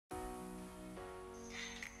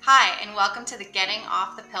Hi, and welcome to the Getting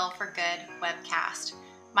Off the Pill for Good webcast.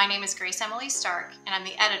 My name is Grace Emily Stark, and I'm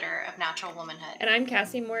the editor of Natural Womanhood. And I'm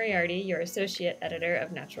Cassie Moriarty, your associate editor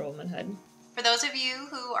of Natural Womanhood. For those of you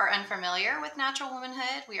who are unfamiliar with Natural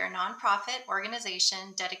Womanhood, we are a nonprofit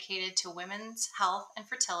organization dedicated to women's health and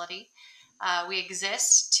fertility. We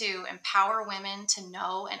exist to empower women to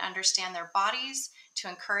know and understand their bodies, to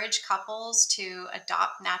encourage couples to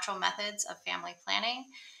adopt natural methods of family planning.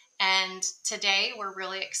 And today we're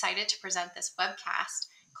really excited to present this webcast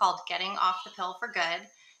called Getting Off the Pill for Good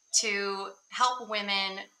to help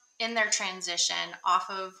women in their transition off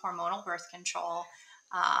of hormonal birth control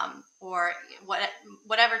or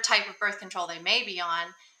whatever type of birth control they may be on,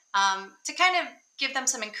 to kind of give them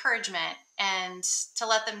some encouragement and to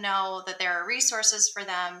let them know that there are resources for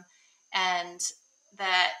them and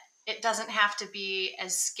that it doesn't have to be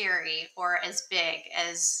as scary or as big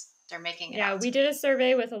as they're making it out. We did a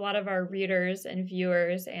survey with a lot of our readers and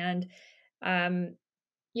viewers, and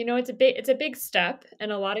it's a big step, and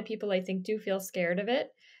a lot of people, I think, do feel scared of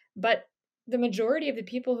it. But the majority of the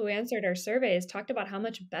people who answered our surveys talked about how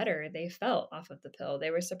much better they felt off of the pill. They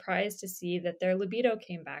were surprised to see that their libido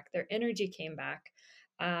came back, their energy came back.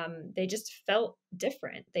 They just felt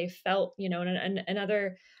different. They felt,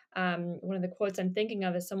 another one of the quotes I'm thinking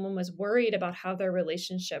of is someone was worried about how their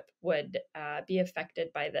relationship would be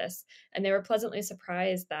affected by this, and they were pleasantly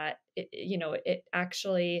surprised that it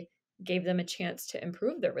actually gave them a chance to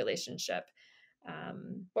improve their relationship.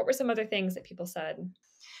 What were some other things that people said?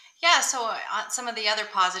 Yeah, so some of the other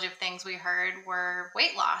positive things we heard were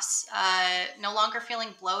weight loss, no longer feeling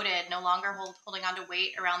bloated, no longer holding on to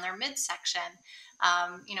weight around their midsection.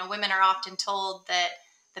 Women are often told that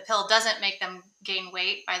the pill doesn't make them gain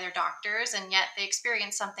weight by their doctors, and yet they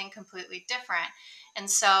experience something completely different. And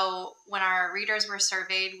so when our readers were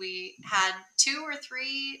surveyed, we had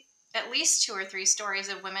at least two or three stories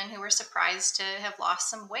of women who were surprised to have lost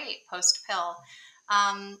some weight post-pill.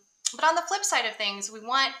 But on the flip side of things, we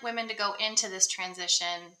want women to go into this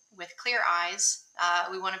transition with clear eyes.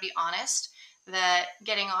 We want to be honest that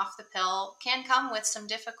getting off the pill can come with some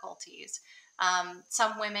difficulties.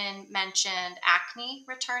 Some women mentioned acne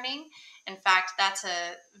returning. In fact, that's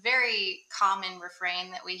a very common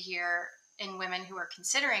refrain that we hear in women who are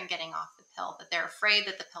considering getting off the pill, that they're afraid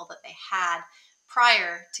that the pill that they had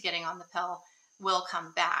prior to getting on the pill will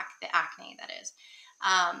come back, the acne, that is.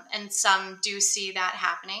 And some do see that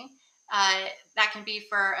happening. That can be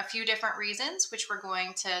for a few different reasons, which we're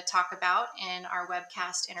going to talk about in our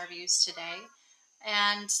webcast interviews today.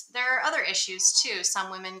 And there are other issues too.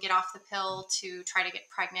 Some women get off the pill to try to get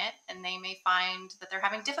pregnant, and they may find that they're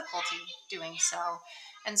having difficulty doing so.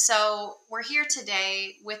 And so we're here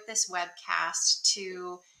today with this webcast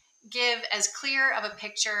to give as clear of a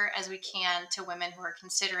picture as we can to women who are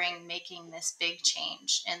considering making this big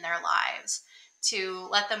change in their lives, to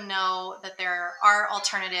let them know that there are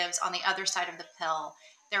alternatives on the other side of the pill.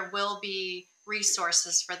 There will be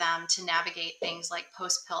resources for them to navigate things like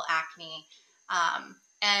post-pill acne,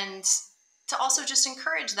 and to also just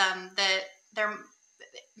encourage them that they're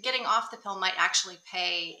getting off the pill might actually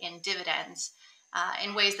pay in dividends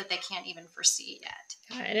in ways that they can't even foresee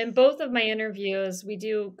yet. And in both of my interviews, we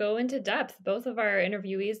do go into depth. Both of our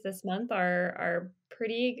interviewees this month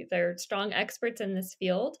they're strong experts in this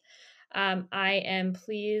field. I am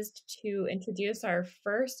pleased to introduce our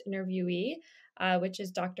first interviewee, which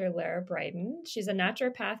is Dr. Lara Briden. She's a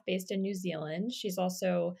naturopath based in New Zealand. She's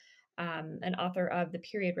also an author of the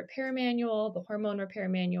Period Repair Manual, the Hormone Repair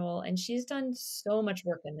Manual, and she's done so much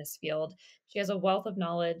work in this field. She has a wealth of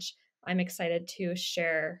knowledge. I'm excited to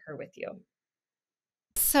share her with you.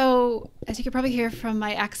 So, as you can probably hear from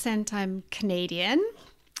my accent, I'm Canadian.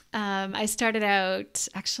 I started out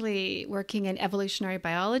actually working in evolutionary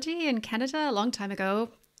biology in Canada a long time ago,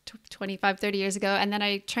 25, 30 years ago. And then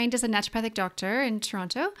I trained as a naturopathic doctor in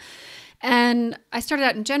Toronto. And I started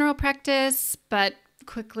out in general practice, but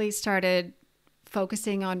quickly started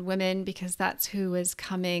focusing on women because that's who was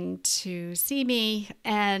coming to see me.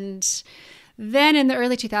 And then in the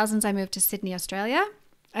early 2000s, I moved to Sydney, Australia,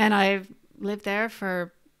 and I lived there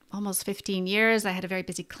for almost 15 years. I had a very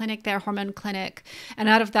busy clinic there, hormone clinic. And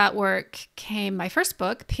out of that work came my first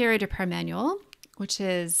book, Period Repair Manual, which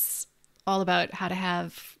is all about how to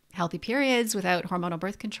have healthy periods without hormonal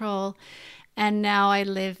birth control. And now I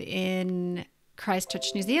live in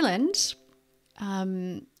Christchurch, New Zealand,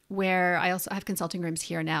 where I also have consulting rooms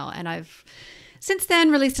here now. And I've since then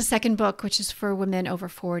released a second book, which is for women over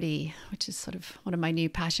 40, which is sort of one of my new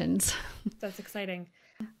passions. That's exciting.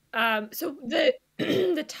 So the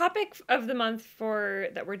the topic of the month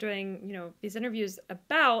that we're doing, these interviews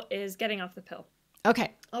about is getting off the pill.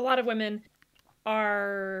 Okay. A lot of women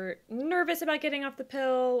are nervous about getting off the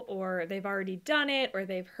pill, or they've already done it, or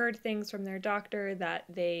they've heard things from their doctor that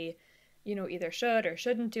they, either should or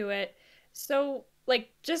shouldn't do it. So, like,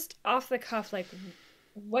 just off the cuff, like,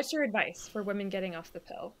 what's your advice for women getting off the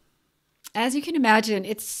pill? As you can imagine,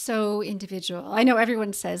 it's so individual. I know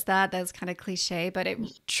everyone says that. That's kind of cliche, but it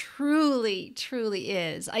truly, truly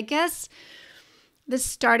is. I guess the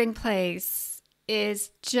starting place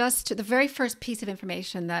is just the very first piece of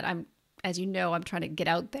information that as you know, I'm trying to get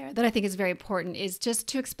out there that I think is very important is just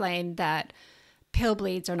to explain that pill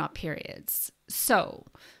bleeds are not periods. So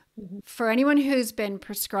for anyone who's been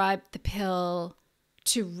prescribed the pill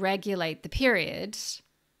to regulate the period,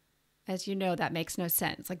 as you know, that makes no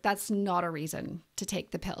sense. Like, that's not a reason to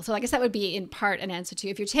take the pill. So I guess that would be in part an answer to,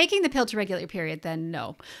 if you're taking the pill to regulate your period, then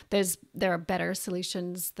no, there are better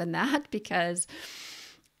solutions than that, because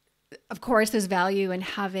of course there's value in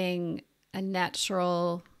having a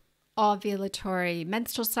natural ovulatory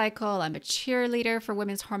menstrual cycle. I'm a cheerleader for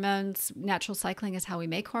women's hormones. Natural cycling is how we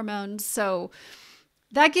make hormones. So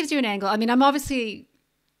that gives you an angle. I mean, I'm obviously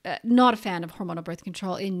not a fan of hormonal birth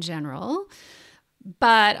control in general,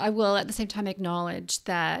 but I will at the same time acknowledge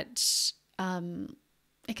that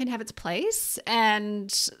it can have its place,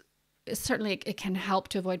 and certainly it can help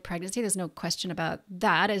to avoid pregnancy. There's no question about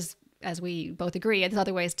that, as we both agree. There's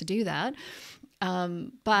other ways to do that.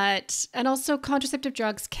 And also contraceptive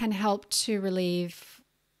drugs can help to relieve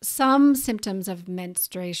some symptoms of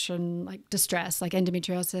menstruation, like distress, like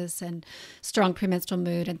endometriosis and strong premenstrual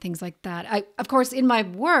mood and things like that. Of course, in my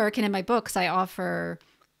work and in my books, I offer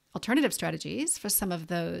alternative strategies for some of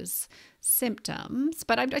those symptoms,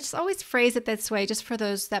 but I just always phrase it this way, just for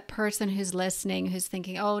that person who's listening, who's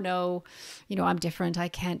thinking, oh no, I'm different. I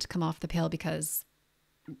can't come off the pill because,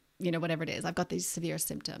 whatever it is, I've got these severe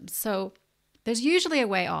symptoms. So there's usually a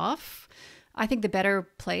way off. I think the better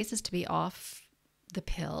place is to be off the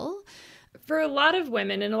pill. For a lot of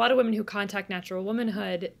women, and a lot of women who contact Natural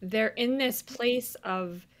Womanhood, they're in this place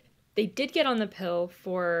of, they did get on the pill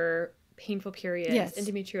for painful periods, yes,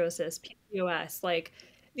 endometriosis, PCOS, like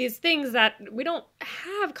these things that we don't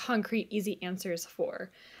have concrete, easy answers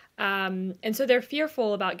for. And so they're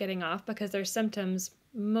fearful about getting off because their symptoms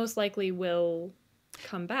most likely will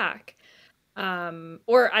come back.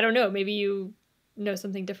 Or I don't know, maybe you know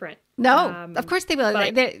something different. No, of course they will.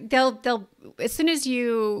 They'll as soon as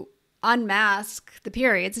you unmask the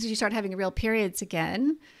periods, as you start having real periods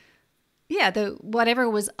again, yeah, whatever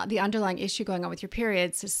was the underlying issue going on with your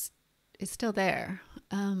periods is still there.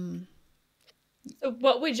 So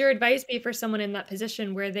what would your advice be for someone in that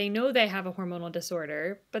position where they know they have a hormonal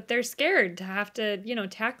disorder, but they're scared to have to,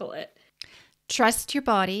 tackle it? Trust your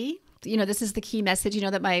body. This is the key message,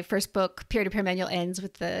 that my first book, Hormone Repair Manual, ends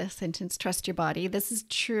with the sentence, trust your body. This is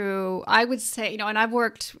true. I would say, and I've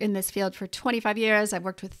worked in this field for 25 years. I've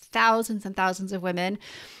worked with thousands and thousands of women.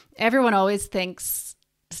 Everyone always thinks,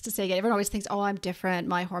 just to say again, everyone always thinks, oh, I'm different.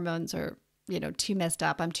 My hormones are too messed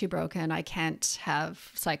up. I'm too broken. I can't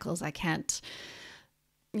have cycles. I can't,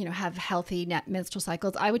 have healthy menstrual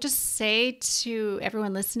cycles. I would just say to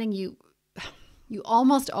everyone listening, you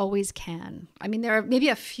almost always can. I mean, there are maybe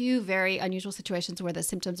a few very unusual situations where the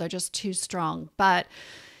symptoms are just too strong, but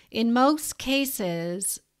in most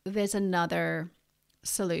cases, there's another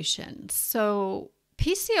solution. So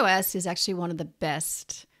PCOS is actually one of the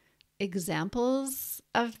best examples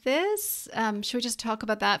of this. Should we just talk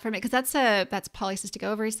about that for a minute? Because that's polycystic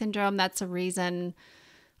ovary syndrome. That's a reason,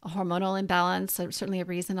 a hormonal imbalance. So certainly a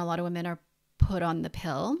reason a lot of women are put on the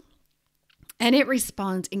pill. And it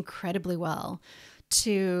responds incredibly well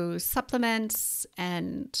to supplements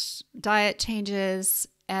and diet changes,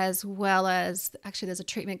 as well as, actually there's a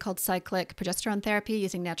treatment called cyclic progesterone therapy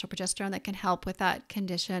using natural progesterone that can help with that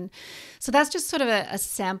condition. So that's just sort of a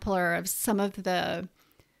sampler of some of the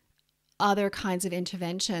other kinds of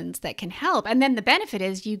interventions that can help. And then the benefit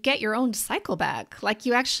is you get your own cycle back. Like,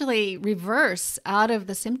 you actually reverse out of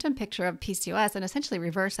the symptom picture of PCOS and essentially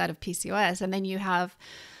reverse out of PCOS. And then you have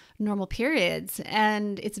normal periods.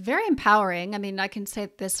 And it's very empowering. I mean, I can say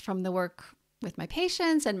this from the work with my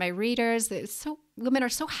patients and my readers. Women are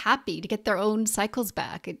so happy to get their own cycles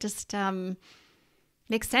back. It just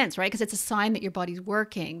makes sense, right? Because it's a sign that your body's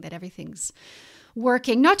working, that everything's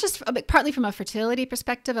working, not just partly from a fertility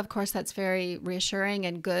perspective. Of course, that's very reassuring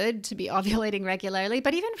and good to be ovulating regularly.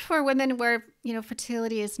 But even for women where,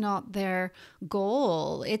 fertility is not their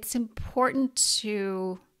goal, it's important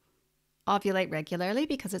to ovulate regularly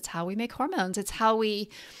because it's how we make hormones. It's how we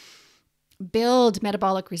build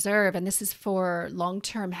metabolic reserve. And this is for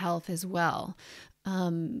long-term health as well.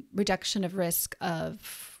 Reduction of risk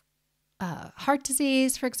of heart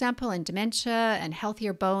disease, for example, and dementia and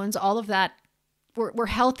healthier bones. All of that we're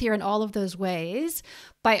healthier in all of those ways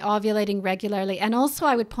by ovulating regularly. And also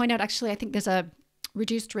I would point out, actually, I think there's a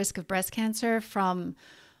reduced risk of breast cancer from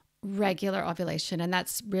regular ovulation. And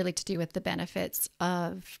that's really to do with the benefits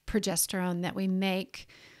of progesterone that we make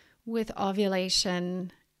with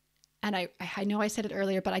ovulation. And I know I said it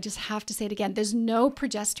earlier, but I just have to say it again. There's no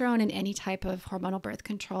progesterone in any type of hormonal birth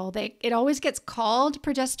control. It always gets called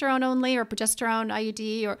progesterone only or progesterone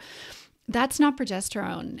IUD, or that's not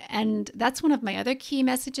progesterone. And that's one of my other key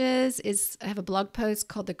messages is I have a blog post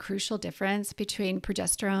called The Crucial Difference Between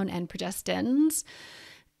Progesterone and Progestins.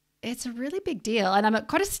 It's a really big deal. And I'm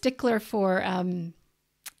quite a stickler for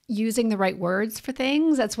using the right words for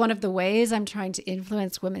things. That's one of the ways I'm trying to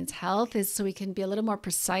influence women's health, is so we can be a little more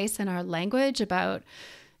precise in our language about,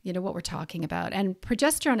 what we're talking about. And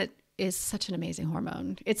progesterone is such an amazing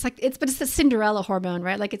hormone. It's the Cinderella hormone,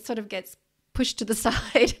 right? Like it sort of gets pushed to the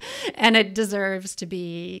side and it deserves to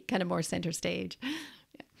be kind of more center stage.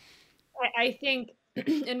 Yeah. I think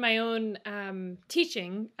in my own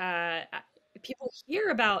teaching, people hear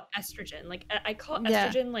about estrogen. Like I call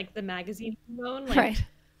estrogen like the magazine hormone. Like right.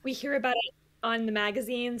 We hear about it on the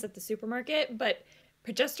magazines at the supermarket, but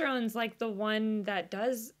progesterone's like the one that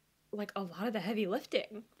does like a lot of the heavy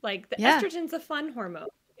lifting. Like the estrogen's a fun hormone.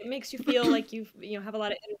 It makes you feel like you have a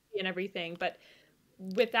lot of energy and everything, but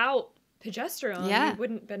without progesterone, you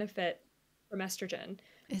wouldn't benefit from estrogen.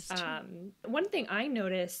 One thing I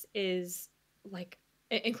notice is, like,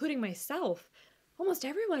 including myself, almost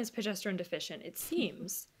everyone is progesterone deficient, it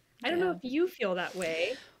seems. I don't know if you feel that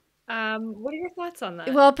way. What are your thoughts on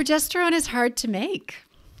that? Well, progesterone is hard to make.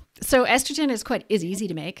 So estrogen is easy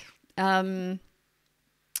to make.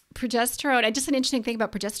 Progesterone, just an interesting thing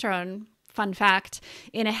about progesterone, fun fact,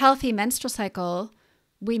 in a healthy menstrual cycle,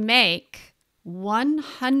 we make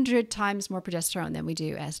 100 times more progesterone than we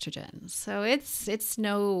do estrogen. So it's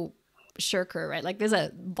no shirker, right? Like there's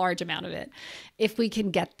a large amount of it if we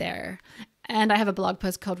can get there. And I have a blog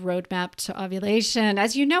post called Roadmap to Ovulation.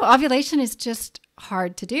 As you know, ovulation is just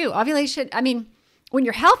hard to do. Ovulation, I mean, when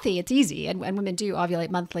you're healthy, it's easy, and women do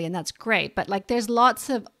ovulate monthly, and that's great. But like there's lots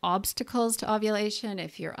of obstacles to ovulation.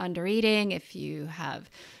 If you're under eating, if you have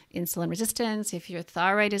insulin resistance, if your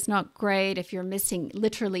thyroid is not great, if you're missing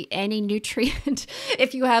literally any nutrient,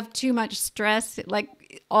 if you have too much stress,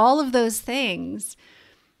 like all of those things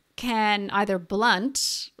can either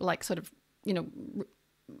blunt, like sort of,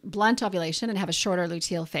 blunt ovulation and have a shorter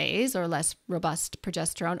luteal phase or less robust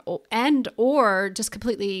progesterone, or just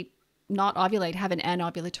completely not ovulate, have an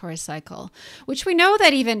anovulatory cycle, which we know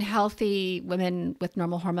that even healthy women with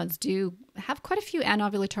normal hormones do have quite a few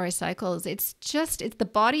anovulatory cycles. It's the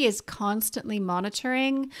body is constantly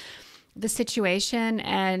monitoring the situation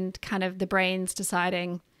and kind of the brain's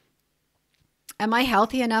deciding, am I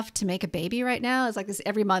healthy enough to make a baby right now? It's like this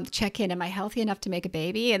every month check in. Am I healthy enough to make a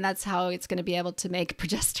baby? And that's how it's going to be able to make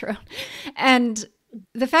progesterone. And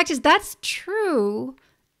the fact is that's true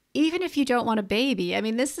even if you don't want a baby. I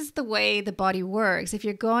mean, this is the way the body works. If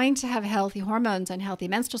you're going to have healthy hormones and healthy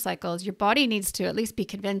menstrual cycles, your body needs to at least be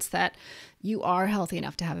convinced that you are healthy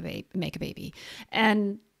enough to have make a baby.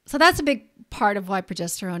 And so that's a big part of why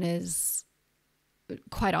progesterone is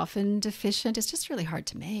quite often deficient. It's just really hard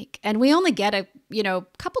to make. And we only get a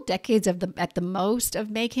couple decades at the most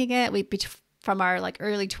of making it. From our like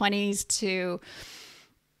early 20s to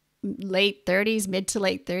late 30s, mid to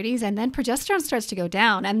late 30s, and then progesterone starts to go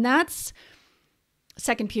down, and that's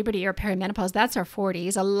second puberty or perimenopause. That's our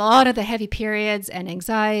 40s. A lot of the heavy periods and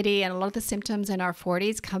anxiety and a lot of the symptoms in our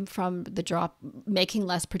 40s come from the drop, making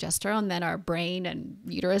less progesterone than our brain and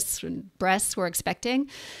uterus and breasts were expecting.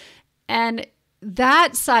 And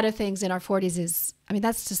that side of things in our 40s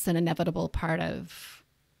that's just an inevitable part of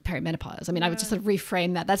perimenopause. I would just sort of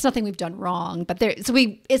reframe that. That's nothing we've done wrong, but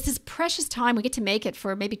it's this precious time. We get to make it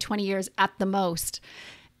for maybe 20 years at the most.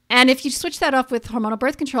 And if you switch that off with hormonal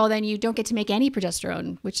birth control, then you don't get to make any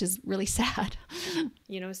progesterone, which is really sad.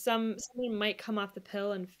 Someone might come off the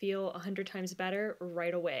pill and feel 100 times better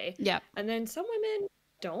right away. Yeah. And then some women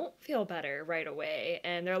don't feel better right away,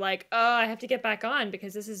 and they're like, oh, I have to get back on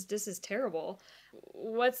because this is terrible.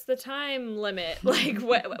 What's the time limit? Like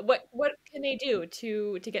what can they do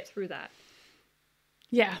to get through that?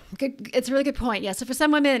 Yeah, good. It's a really good point. Yeah, so for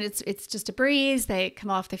some women, it's just a breeze. They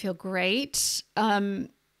come off, they feel great.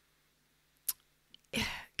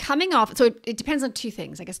 Coming off, so it depends on two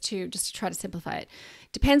things, I guess, just to try to simplify it.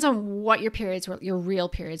 Depends on what your real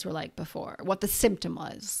periods were like before, what the symptom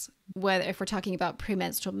was. Whether if we're talking about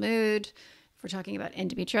premenstrual mood, if we're talking about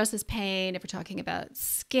endometriosis pain, if we're talking about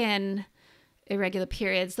skin, irregular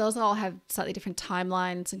periods, those all have slightly different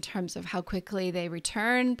timelines in terms of how quickly they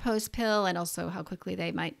return post-pill and also how quickly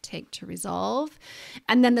they might take to resolve.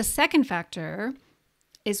 And then the second factor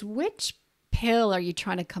is which pill are you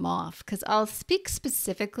trying to come off? Because I'll speak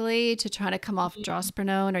specifically to trying to come off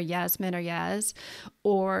drosprenone or Yasmin or Yaz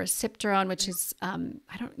or Cipterone, which is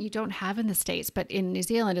you don't have in the States, but in New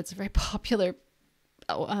Zealand it's a very popular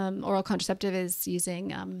oral contraceptive, is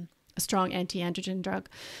using a strong anti-androgen drug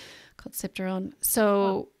called Cipterone.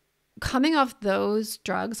 So coming off those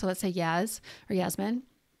drugs, so let's say Yaz or Yasmin,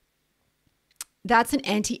 that's an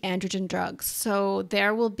anti-androgen drug. So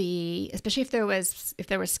there will be, especially if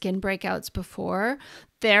there were skin breakouts before,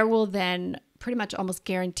 there will then pretty much almost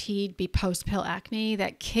guaranteed be post-pill acne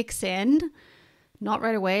that kicks in, not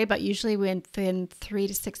right away, but usually within 3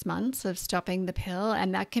 to 6 months of stopping the pill.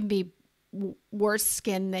 And that can be worse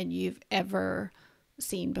skin than you've ever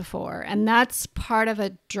seen before. And that's part of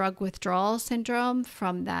a drug withdrawal syndrome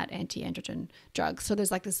from that anti-androgen drug. So there's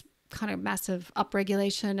like this kind of massive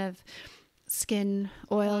upregulation of skin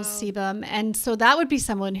oils, sebum. And so that would be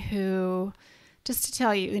someone who, just to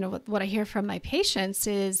tell you, what I hear from my patients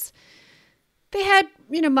is they had,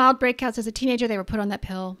 mild breakouts as a teenager. They were put on that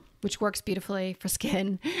pill, which works beautifully for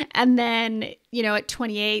skin. And then, at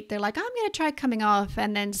 28, they're like, I'm going to try coming off.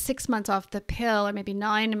 And then 6 months off the pill, or maybe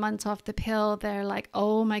 9 months off the pill, they're like,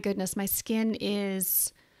 oh my goodness, my skin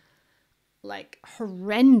is like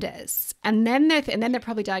horrendous. And then they're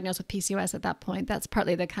probably diagnosed with PCOS at that point. That's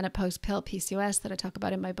partly the kind of post-pill PCOS that I talk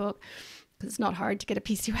about in my book, because it's not hard to get a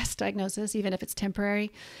PCOS diagnosis, even if it's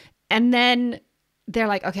temporary. And then they're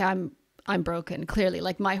like, okay, I'm broken. Clearly,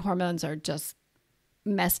 like my hormones are just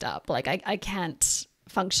messed up. Like I can't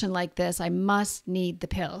function like this. I must need the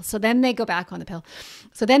pill. So then they go back on the pill.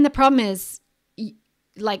 So then the problem is,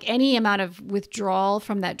 like any amount of withdrawal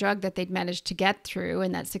from that drug that they'd managed to get through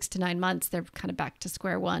in that 6 to 9 months, they're kind of back to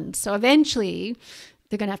square one. So eventually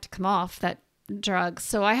they're going to have to come off that drug.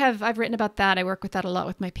 So I've written about that. I work with that a lot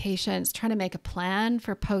with my patients, trying to make a plan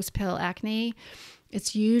for post-pill acne.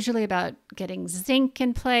 It's usually about getting zinc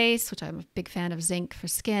in place, which I'm a big fan of zinc for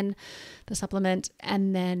skin, the supplement.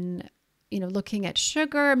 And then, looking at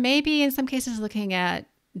sugar, maybe in some cases looking at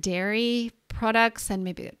dairy products and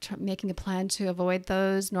maybe making a plan to avoid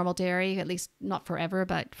those, normal dairy, at least not forever,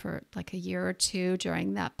 but for like a year or two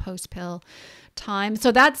during that post-pill time.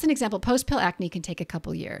 So that's an example. Post-pill acne can take a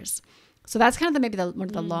couple years. So that's kind of one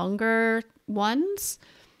of the longer ones.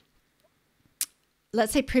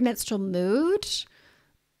 Let's say premenstrual mood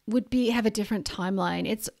would have a different timeline.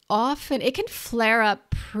 It can flare up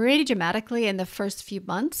pretty dramatically in the first few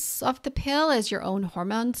months of the pill as your own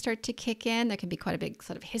hormones start to kick in. There can be quite a big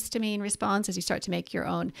sort of histamine response as you start to make your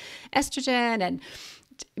own estrogen and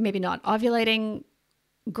maybe not ovulating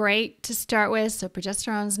great to start with. So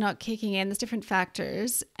progesterone's not kicking in. There's different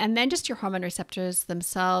factors. And then just your hormone receptors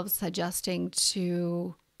themselves adjusting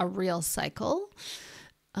to a real cycle,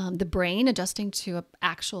 the brain adjusting to an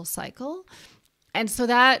actual cycle. And so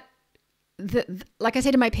that, like I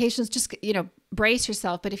say to my patients, just, brace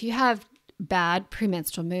yourself. But if you have bad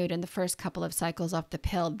premenstrual mood in the first couple of cycles off the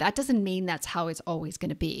pill, that doesn't mean that's how it's always going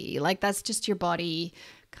to be. Like that's just your body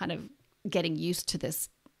kind of getting used to this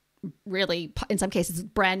really, in some cases,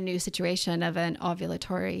 brand new situation of an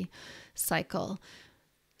ovulatory cycle.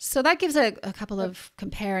 So that gives a couple of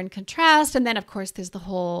compare and contrast. And then, of course, there's the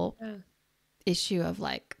whole issue of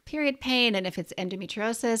like period pain. And if it's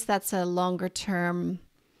endometriosis, that's a longer term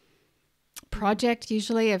project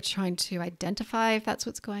usually of trying to identify if that's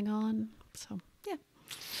what's going on. So, yeah.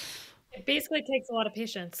 It basically takes a lot of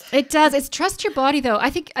patience. It does. It's trust your body though. I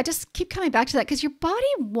think I just keep coming back to that because your body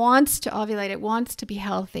wants to ovulate. It wants to be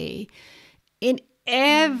healthy. In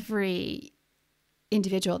every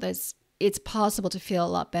individual, it's possible to feel a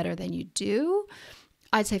lot better than you do.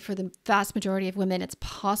 I'd say for the vast majority of women, it's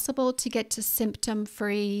possible to get to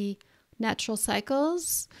symptom-free natural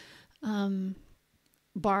cycles,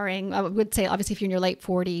 barring, I would say, obviously, if you're in your late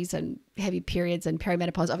 40s and heavy periods and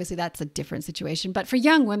perimenopause, obviously that's a different situation. But for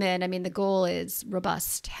young women, I mean, the goal is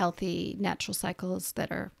robust, healthy, natural cycles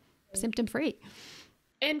that are symptom-free.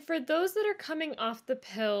 And for those that are coming off the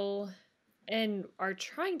pill and are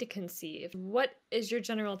trying to conceive, what is your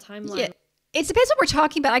general timeline? Yeah, it depends what we're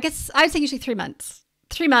talking about. I guess I'd say usually 3 months.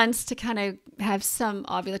 3 months to kind of have some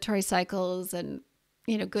ovulatory cycles and,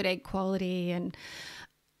 good egg quality. And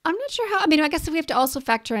I'm not sure how, I guess we have to also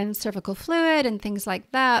factor in cervical fluid and things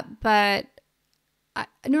like that. But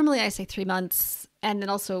normally I say 3 months. And then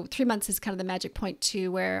also 3 months is kind of the magic point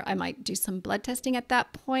too, where I might do some blood testing at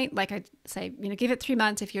that point. Like I say, give it 3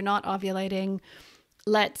 months. If you're not ovulating,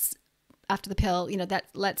 after the pill,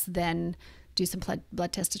 let's then do some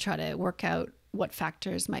blood tests to try to work out what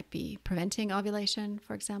factors might be preventing ovulation,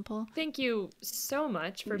 for example. Thank you so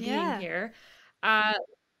much for being Yeah. here.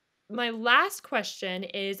 My last question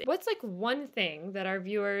is, what's like one thing that our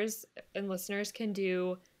viewers and listeners can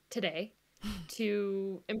do today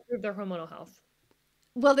to improve their hormonal health?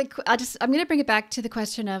 Well, I'm going to bring it back to the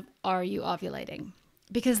question of, are you ovulating?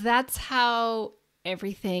 Because that's how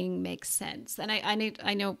everything makes sense. And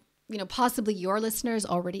I know, possibly your listeners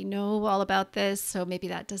already know all about this, so maybe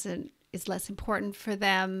that is less important for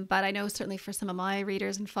them. But I know certainly for some of my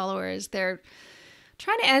readers and followers, they're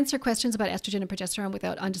trying to answer questions about estrogen and progesterone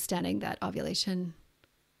without understanding that ovulation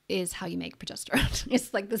is how you make progesterone.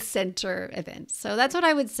 It's like the center event. So that's what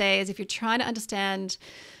I would say is, if you're trying to understand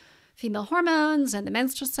female hormones and the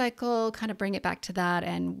menstrual cycle, kind of bring it back to that,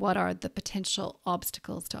 and what are the potential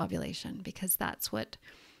obstacles to ovulation, because that's what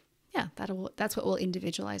will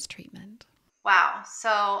individualize treatment. Wow. So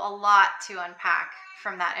a lot to unpack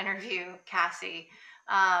from that interview, Cassie.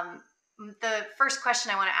 The first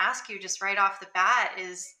question I want to ask you just right off the bat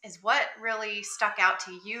is what really stuck out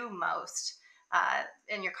to you most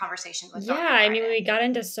in your conversation with Yeah, Dr. I mean, Briden? we got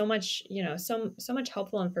into so much, so much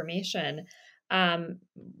helpful information.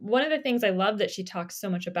 One of the things I love that she talks so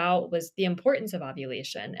much about was the importance of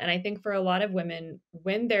ovulation. And I think for a lot of women,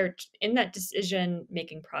 when they're in that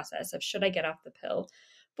decision-making process of should I get off the pill,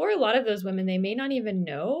 for a lot of those women, they may not even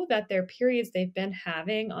know that their periods they've been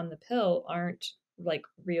having on the pill aren't like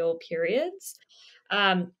real periods.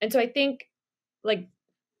 And so I think like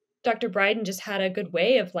Dr. Briden just had a good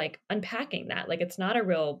way of like unpacking that. Like it's not a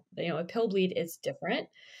real, a pill bleed is different.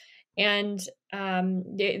 And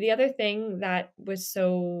the other thing that was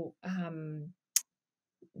so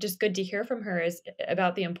just good to hear from her is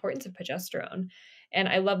about the importance of progesterone. And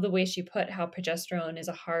I love the way she put how progesterone is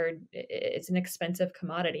it's an expensive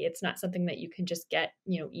commodity. It's not something that you can just get,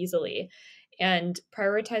 easily. And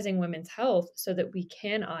prioritizing women's health so that we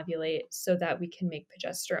can ovulate, so that we can make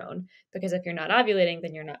progesterone. Because if you're not ovulating,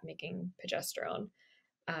 then you're not making progesterone.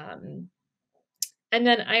 Um, and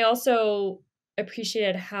then I also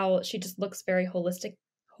appreciated how she just looks very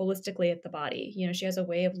holistically at the body. She has a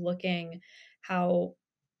way of looking how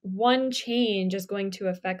one change is going to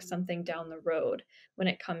affect something down the road when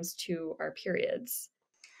it comes to our periods.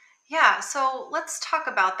 Yeah, so let's talk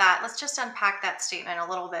about that. Let's just unpack that statement a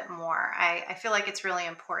little bit more. I feel like it's really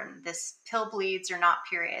important. This pill bleeds are not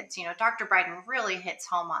periods. Dr. Briden really hits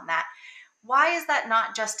home on that. Why is that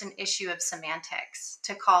not just an issue of semantics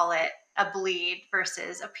to call it a bleed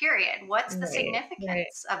versus a period? What's the Right.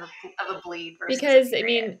 significance of a bleed versus a Because, I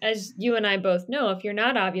period? mean, as you and I both know, if you're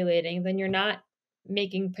not ovulating, then you're not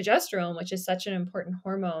making progesterone, which is such an important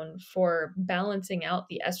hormone for balancing out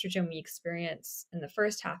the estrogen we experience in the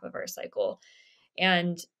first half of our cycle.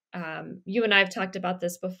 And you and I have talked about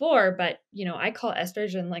this before, but I call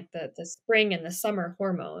estrogen like the spring and the summer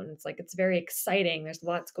hormone. It's like it's very exciting. There's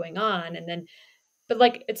lots going on, and then but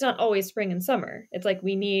like it's not always spring and summer. It's like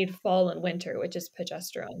we need fall and winter, which is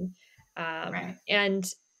progesterone. Right. And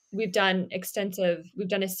we've done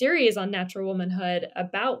a series on Natural Womanhood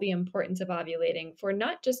about the importance of ovulating for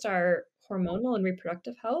not just our hormonal and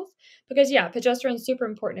reproductive health, because yeah, progesterone is super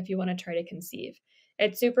important if you want to try to conceive.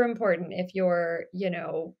 It's super important if you're,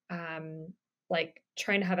 like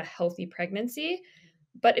trying to have a healthy pregnancy.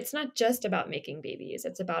 But it's not just about making babies.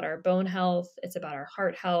 It's about our bone health. It's about our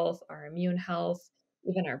heart health, our immune health,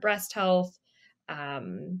 even our breast health.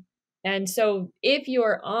 Um, and so if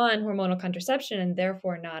you're on hormonal contraception and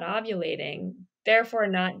therefore not ovulating, therefore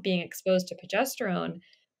not being exposed to progesterone,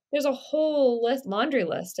 there's a whole laundry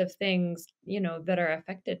list of things, that are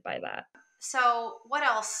affected by that. So, what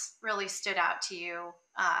else really stood out to you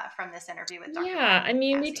from this interview with Dr. Yeah, I Briden,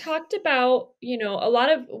 mean, we Cassie? talked about,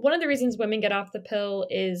 one of the reasons women get off the pill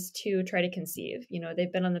is to try to conceive.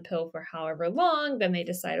 They've been on the pill for however long, then they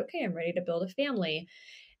decide, okay, I'm ready to build a family.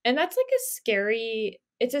 And that's like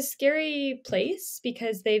it's a scary place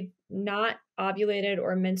because they've not ovulated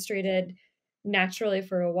or menstruated naturally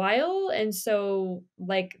for a while. And so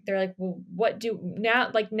like they're like, well, what do now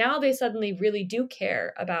like now they suddenly really do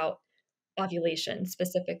care about ovulation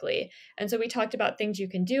specifically. And so we talked about things you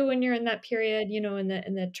can do when you're in that period, in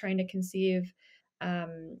the trying to conceive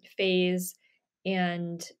phase.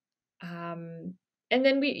 And um and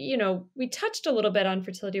then we touched a little bit on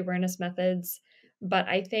fertility awareness methods, but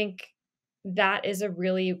I think that is a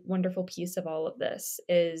really wonderful piece of all of this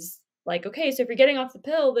is like, okay, so if you're getting off the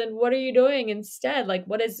pill, then what are you doing instead? Like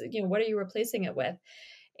what are you replacing it with?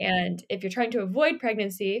 And if you're trying to avoid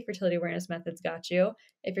pregnancy, fertility awareness methods got you.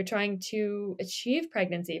 If you're trying to achieve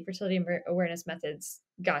pregnancy, fertility awareness methods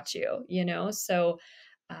got you, So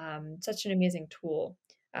such an amazing tool.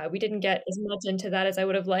 We didn't get as much into that as I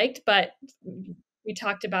would have liked, but we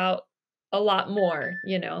talked about a lot more,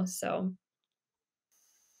 so.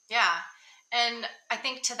 Yeah. And I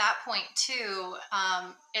think to that point too,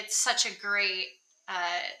 it's such a great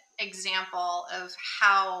example of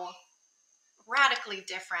how radically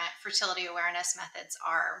different fertility awareness methods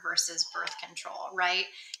are versus birth control, right?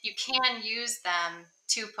 You can use them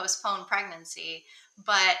to postpone pregnancy,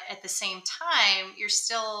 but at the same time, you're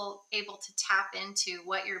still able to tap into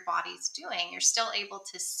what your body's doing. You're still able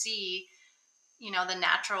to see, the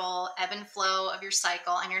natural ebb and flow of your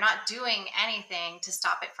cycle, and you're not doing anything to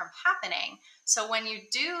stop it from happening. So when you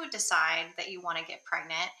do decide that you want to get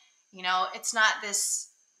pregnant, it's not this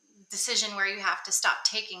decision where you have to stop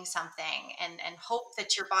taking something and hope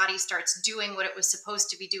that your body starts doing what it was supposed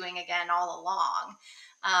to be doing again all along.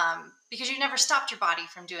 Because you never stopped your body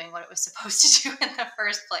from doing what it was supposed to do in the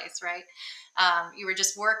first place, right? You were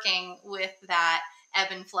just working with that ebb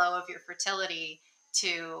and flow of your fertility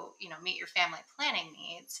to, meet your family planning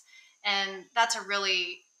needs. And that's a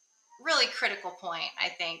really, really critical point, I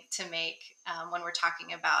think, to make when we're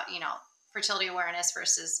talking about, fertility awareness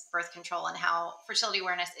versus birth control, and how fertility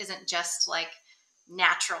awareness isn't just like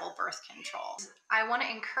natural birth control. I want to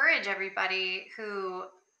encourage everybody who,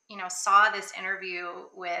 saw this interview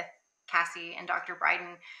with Cassie and Dr.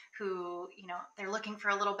 Briden, who, they're looking for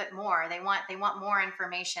a little bit more. They want more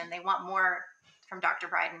information. They want more from Dr.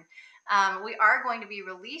 Briden. We are going to be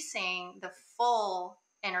releasing the full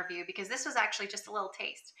interview, because this was actually just a little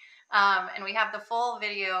taste. And we have the full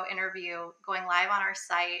video interview going live on our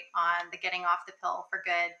site on the Getting Off the Pill for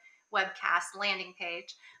Good webcast landing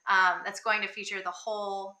page. That's going to feature the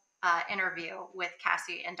whole interview with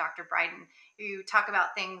Cassie and Dr. Briden. You talk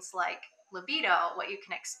about things like libido, what you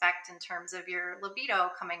can expect in terms of your libido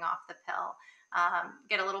coming off the pill.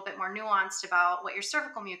 Get a little bit more nuanced about what your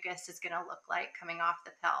cervical mucus is going to look like coming off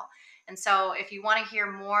the pill. And so if you want to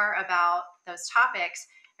hear more about those topics,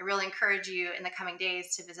 I really encourage you in the coming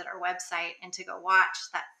days to visit our website and to go watch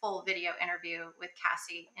that full video interview with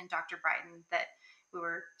Cassie and Dr. Briden that we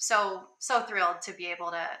were so thrilled to be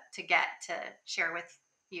able to get to share with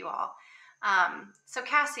you all. So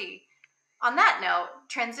Cassie, on that note,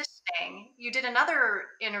 transitioning, you did another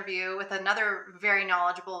interview with another very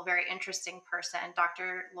knowledgeable, very interesting person,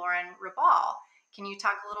 Dr. Lauren Rubal. Can you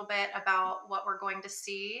talk a little bit about what we're going to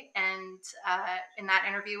see and in that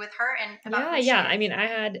interview with her, and about who she Yeah. is? I mean, I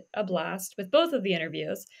had a blast with both of the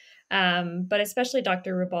interviews, but especially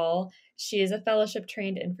Dr. Rubal. She is a fellowship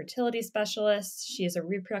trained infertility specialist. She is a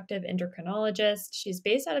reproductive endocrinologist. She's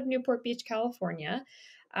based out of Newport Beach, California.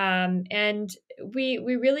 And we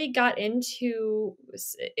really got into,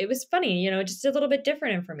 it was funny, just a little bit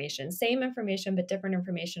different information, same information, but different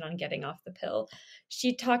information on getting off the pill.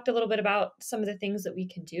 She talked a little bit about some of the things that we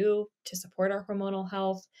can do to support our hormonal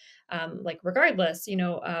health. Like regardless,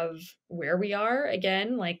 of where we are,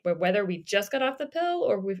 again, like whether we just got off the pill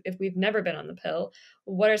or if we've never been on the pill,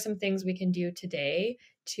 what are some things we can do today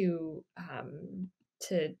to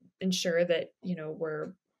ensure that,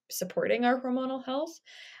 we're supporting our hormonal health.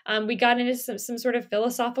 We got into some sort of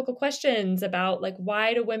philosophical questions about like,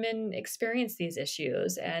 why do women experience these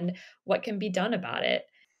issues and what can be done about it?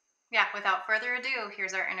 Yeah, without further ado,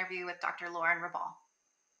 here's our interview with Dr. Lauren Rubal.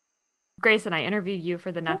 Grace and I interviewed you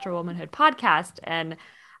for the Natural Womanhood podcast, and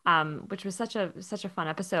which was such a fun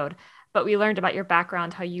episode. But we learned about your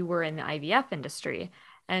background, how you were in the IVF industry,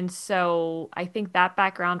 and so I think that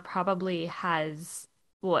background probably has,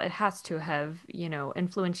 well, it has to have,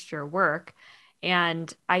 influenced your work.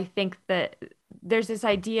 And I think that there's this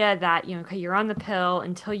idea that, okay, you're on the pill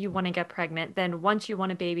until you want to get pregnant. Then once you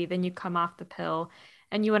want a baby, then you come off the pill.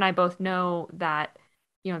 And you and I both know that,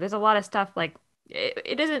 there's a lot of stuff like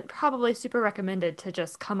it isn't probably super recommended to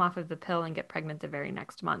just come off of the pill and get pregnant the very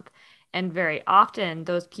next month. And very often,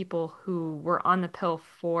 those people who were on the pill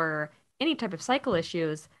for any type of cycle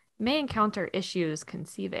issues may encounter issues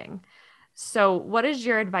conceiving. So, what is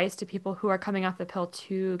your advice to people who are coming off the pill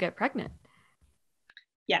to get pregnant?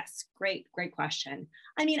 Yes, great question.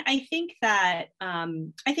 I mean, I think that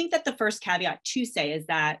the first caveat to say is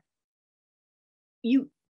that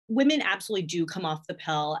women absolutely do come off the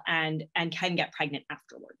pill and can get pregnant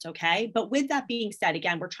afterwards, okay? But with that being said,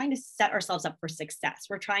 again, we're trying to set ourselves up for success.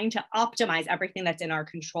 We're trying to optimize everything that's in our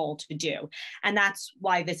control to do. And that's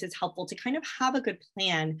why this is helpful to kind of have a good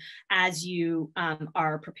plan as you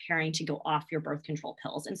are preparing to go off your birth control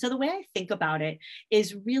pills. And so the way I think about it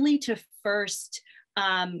is really to first,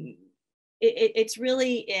 it's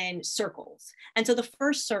really in circles. And so the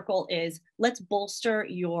first circle is, let's bolster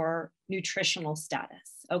your nutritional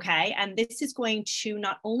status, okay? And this is going to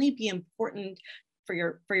not only be important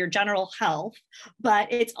for your general health,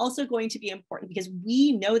 but it's also going to be important because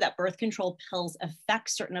we know that birth control pills affect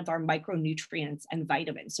certain of our micronutrients and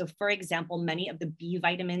vitamins. So for example, many of the B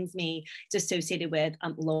vitamins may be associated with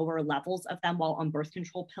lower levels of them while on birth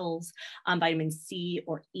control pills. Vitamin C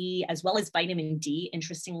or E, as well as vitamin D.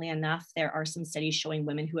 Interestingly enough, there are some studies showing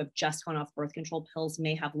women who have just gone off birth control pills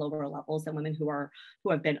may have lower levels than women who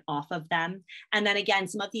have been off of them. And then again,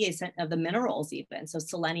 some of the minerals even, so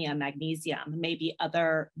selenium, magnesium, maybe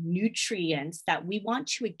other nutrients that we want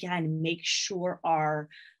to again make sure are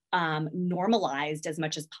normalized as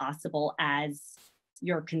much as possible as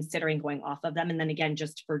you're considering going off of them. And then again,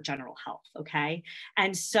 just for general health. Okay.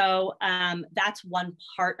 And so that's one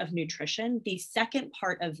part of nutrition. The second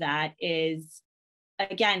part of that is,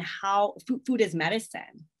 again, how food is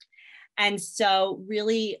medicine. And so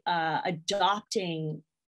really adopting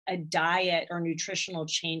a diet or nutritional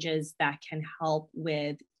changes that can help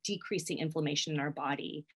with decreasing inflammation in our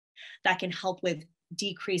body, that can help with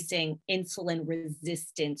decreasing insulin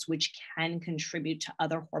resistance, which can contribute to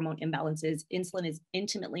other hormone imbalances. Insulin is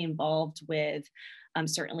intimately involved with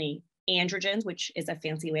certainly androgens, which is a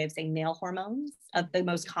fancy way of saying male hormones, the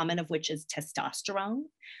most common of which is testosterone.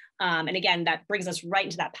 And again, that brings us right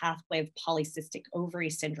into that pathway of polycystic ovary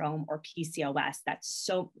syndrome or PCOS. That's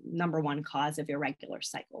so number one cause of irregular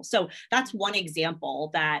cycles. So that's one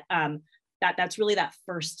example that that's really that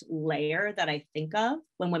first layer that I think of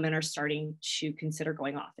when women are starting to consider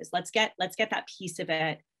going off is let's get that piece of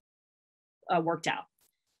it worked out.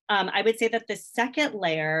 I would say that the second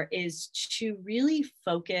layer is to really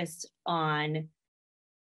focus on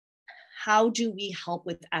how do we help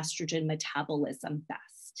with estrogen metabolism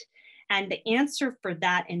best? And the answer for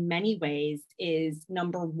that in many ways is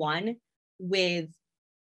number one, with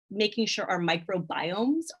making sure our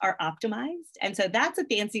microbiomes are optimized. And so that's a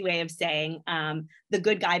fancy way of saying the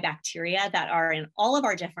good guy bacteria that are in all of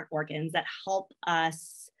our different organs that help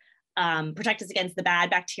us protect us against the bad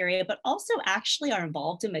bacteria, but also actually are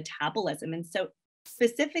involved in metabolism. And so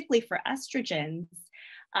specifically for estrogens,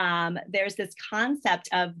 there's this concept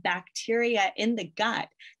of bacteria in the gut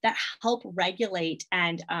that help regulate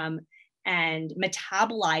and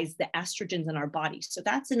metabolize the estrogens in our body. So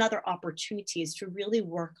that's another opportunity, is to really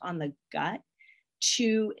work on the gut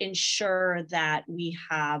to ensure that we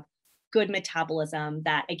have good metabolism,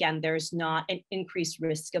 that again, there's not an increased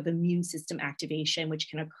risk of immune system activation, which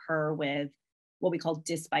can occur with what we call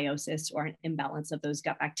dysbiosis or an imbalance of those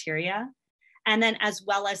gut bacteria. And then as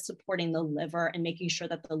well as supporting the liver and making sure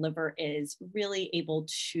that the liver is really able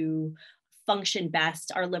to function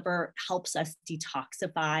best. Our liver helps us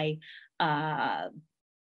detoxify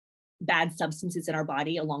bad substances in our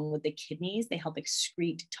body, along with the kidneys. They help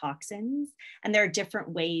excrete toxins. And there are different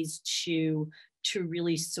ways to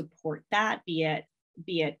really support that, be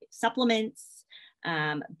it supplements,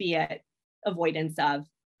 be it avoidance of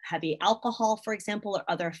heavy alcohol, for example, or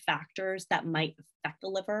other factors that might affect the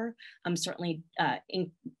liver. Certainly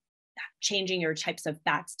in changing your types of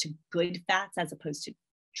fats to good fats as opposed to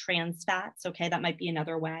trans fats. Okay, that might be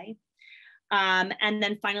another way. And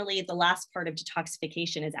then finally, the last part of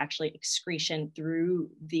detoxification is actually excretion through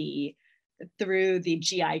the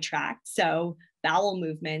GI tract. So bowel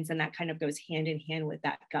movements, and that kind of goes hand in hand with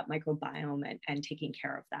that gut microbiome and taking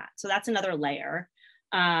care of that. So that's another layer.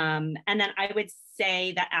 And then I would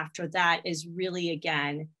say that after that is really,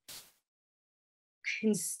 again,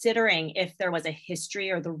 considering if there was a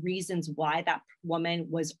history or the reasons why that woman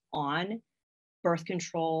was on birth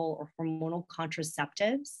control or hormonal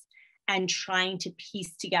contraceptives, and trying to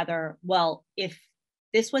piece together, well, if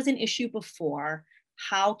this was an issue before,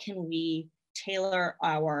 how can we tailor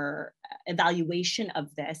our evaluation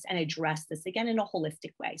of this and address this again in a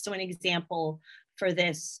holistic way? So an example for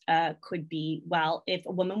this could be, well, if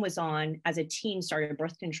a woman was on, as a teen, started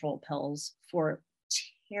birth control pills for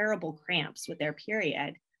terrible cramps with their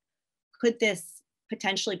period, could this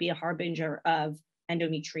potentially be a harbinger of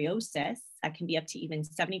endometriosis? That can be up to even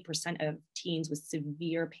 70% of teens with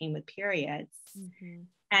severe pain with periods. Mm-hmm.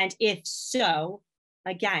 And if so,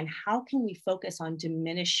 again, how can we focus on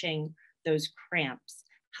diminishing those cramps?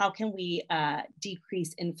 How can we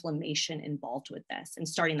decrease inflammation involved with this and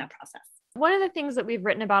starting that process? One of the things that we've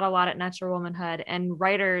written about a lot at Natural Womanhood, and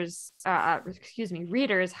readers have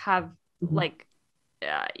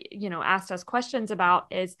asked us questions about,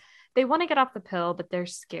 is they want to get off the pill, but they're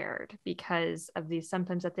scared because of these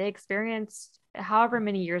symptoms that they experienced however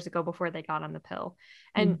many years ago before they got on the pill.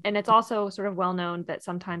 And it's also sort of well known that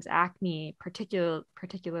sometimes acne,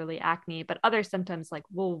 particularly acne, but other symptoms like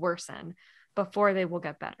will worsen before they will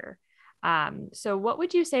get better. So what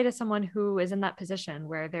would you say to someone who is in that position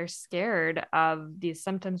where they're scared of these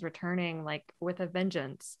symptoms returning like with a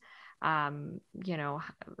vengeance? You know,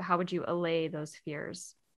 how would you allay those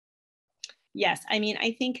fears? Yes. I mean,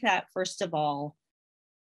 I think that first of all,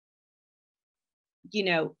 you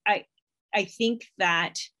know, I think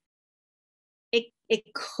that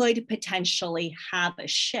it could potentially have a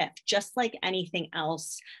shift, just like anything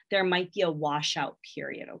else. There might be a washout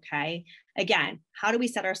period. Okay. Again, how do we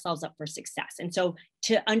set ourselves up for success? And so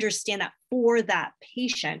to understand that for that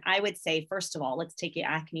patient, I would say, first of all, let's take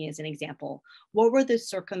acne as an example. What were the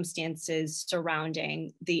circumstances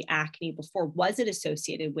surrounding the acne before? Was it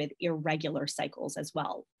associated with irregular cycles as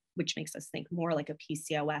well? Which makes us think more like a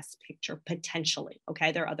PCOS picture potentially.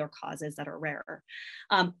 Okay, there are other causes that are rarer.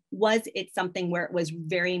 Was it something where it was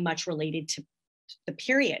very much related to the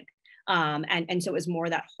period? And so it was more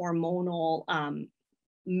that hormonal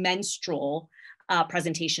menstrual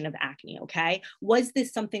presentation of acne. Okay, was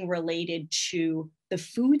this something related to the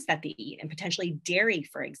foods that they eat and potentially dairy,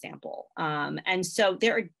 for example? And so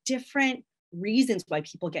there are different reasons why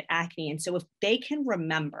people get acne. And so if they can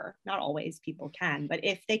remember, not always people can, but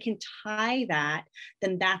if they can tie that,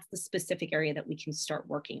 then that's the specific area that we can start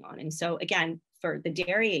working on. And so again, for the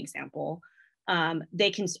dairy example,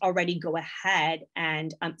 they can already go ahead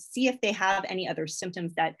and see if they have any other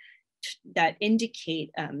symptoms that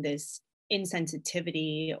indicate this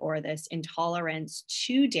insensitivity or this intolerance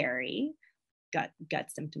to dairy. Gut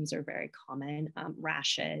symptoms are very common,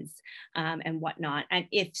 rashes and whatnot. And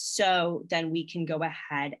if so, then we can go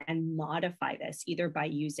ahead and modify this either by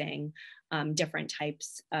using different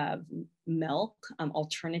types of milk,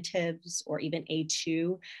 alternatives, or even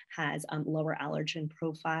A2 has lower allergen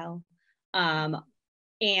profile.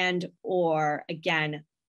 And or again,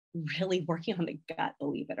 really working on the gut,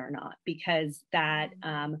 believe it or not, because that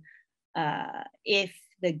if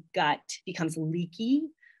the gut becomes leaky,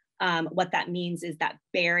 what that means is that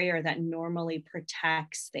barrier that normally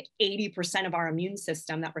protects the 80% of our immune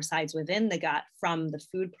system that resides within the gut from the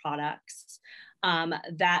food products,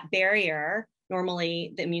 that barrier,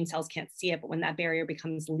 normally the immune cells can't see it, but when that barrier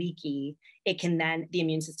becomes leaky, it can then, the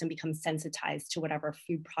immune system becomes sensitized to whatever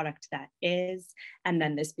food product that is. And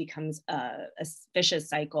then this becomes a vicious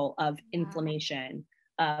cycle of inflammation,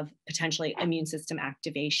 of potentially immune system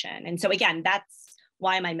activation. And so again, that's,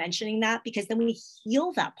 why am I mentioning that? Because then we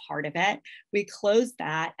heal that part of it, we close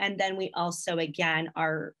that, and then we also, again,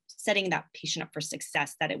 are setting that patient up for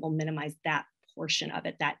success, that it will minimize that portion of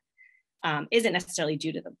it that isn't necessarily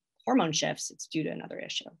due to the hormone shifts, it's due to another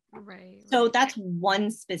issue. Right. So that's one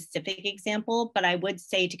specific example, but I would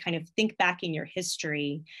say to kind of think back in your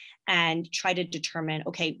history and try to determine,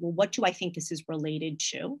 okay, well, what do I think this is related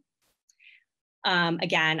to?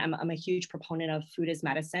 Again, I'm a huge proponent of food as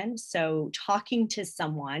medicine. So talking to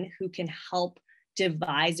someone who can help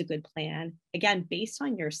devise a good plan, again, based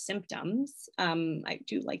on your symptoms. I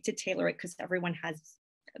do like to tailor it because everyone has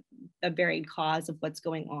a varied cause of what's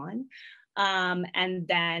going on. And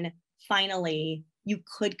then finally, you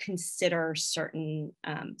could consider certain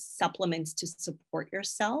supplements to support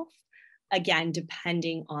yourself, again,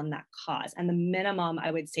 depending on that cause. And the minimum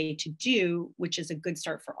I would say to do, which is a good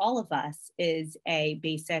start for all of us, is a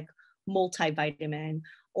basic multivitamin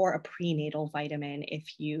or a prenatal vitamin if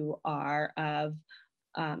you are of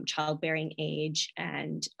childbearing age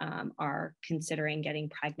and are considering getting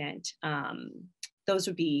pregnant. Those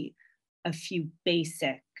would be a few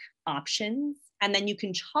basic options. And then you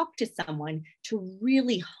can talk to someone to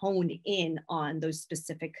really hone in on those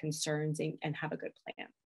specific concerns and have a good plan.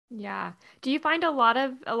 Yeah. Do you find a lot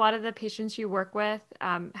of the patients you work with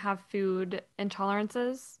have food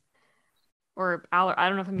intolerances, or I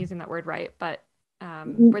don't know if I'm using that word right, but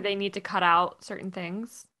where they need to cut out certain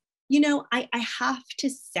things? You know, I have to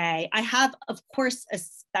say, I have, of course, a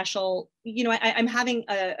special, you know, I'm having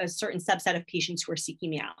a certain subset of patients who are seeking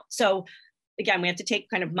me out. So again, we have to take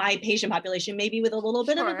kind of my patient population, maybe with a little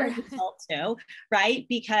bit of a grain of salt too, right?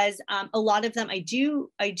 Because a lot of them, I do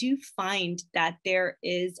find that there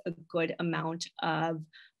is a good amount of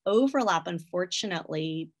overlap,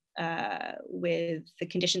 unfortunately, with the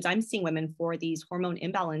conditions I'm seeing women for, these hormone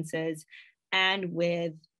imbalances, and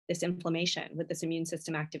with this inflammation, with this immune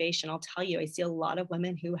system activation. I'll tell you, I see a lot of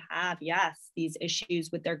women who have, yes, these issues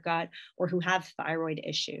with their gut, or who have thyroid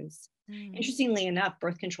issues. Interestingly enough,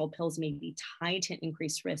 birth control pills may be tied to an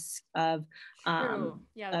increased risk of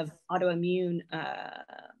autoimmune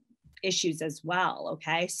issues as well.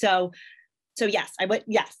 Okay, so yes, I would,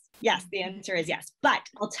 yes, the answer is yes. But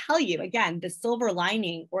I'll tell you again, the silver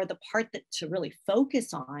lining, or the part that to really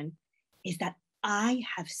focus on, is that I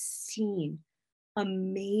have seen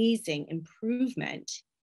amazing improvement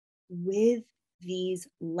with these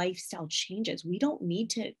lifestyle changes, we don't need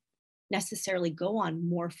to necessarily go on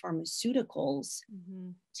more pharmaceuticals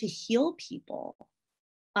to heal people.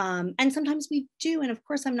 And sometimes we do. And of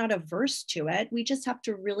course, I'm not averse to it. We just have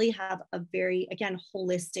to really have a very, again,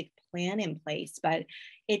 holistic plan in place. But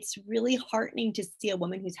it's really heartening to see a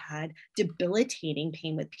woman who's had debilitating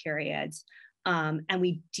pain with periods. And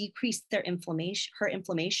we decrease her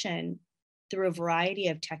inflammation through a variety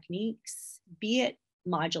of techniques, be it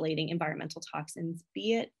modulating environmental toxins,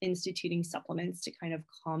 be it instituting supplements to kind of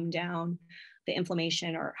calm down the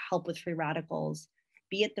inflammation or help with free radicals,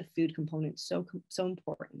 be it the food component, so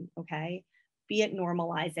important, okay? Be it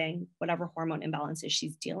normalizing whatever hormone imbalances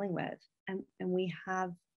she's dealing with. And we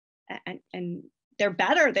have, and they're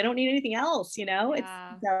better. They don't need anything else, you know?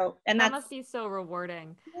 Yeah. It's so, and that that's, must be so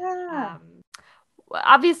rewarding. yeah.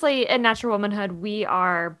 Obviously, in Natural Womanhood, we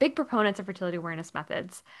are big proponents of fertility awareness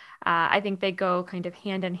methods. I think they go kind of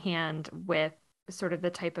hand in hand with sort of the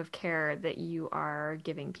type of care that you are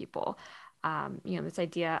giving people. This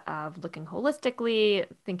idea of looking holistically,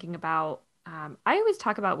 thinking about. I always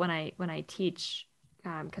talk about when I teach,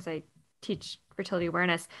 because I teach fertility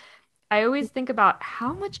awareness. I always think about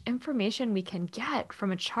how much information we can get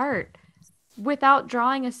from a chart without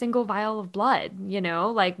drawing a single vial of blood,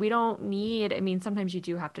 like we don't need, I mean, sometimes you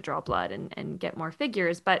do have to draw blood and get more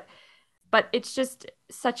figures, but it's just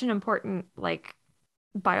such an important like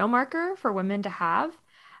biomarker for women to have.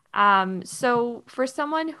 So for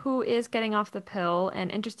someone who is getting off the pill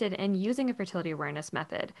and interested in using a fertility awareness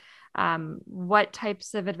method, what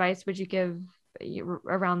types of advice would you give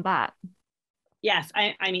around that? Yes,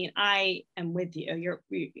 I mean, I am with you.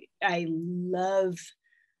 I love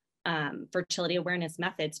fertility awareness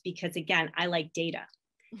methods because, again, I like data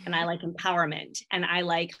and I like empowerment and I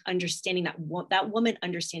like understanding that woman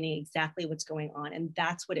understanding exactly what's going on, and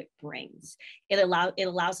that's what it brings. It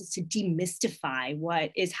allows us to demystify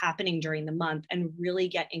what is happening during the month and really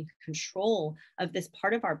get in control of this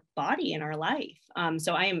part of our body and our life.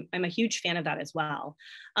 So I'm a huge fan of that as well.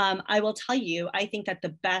 I will tell you, I think that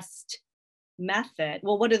the best method,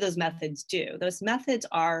 well, what do those methods do? Those methods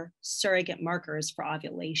are surrogate markers for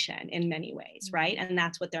ovulation in many ways, right? And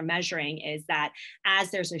that's what they're measuring, is that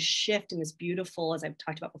as there's a shift in this beautiful, as I've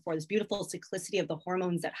talked about before, this beautiful cyclicity of the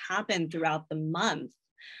hormones that happen throughout the month,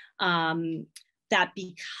 that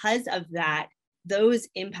because of that, those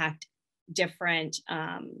impact different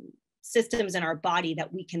systems in our body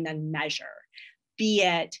that we can then measure, be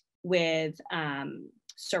it with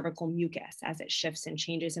cervical mucus as it shifts and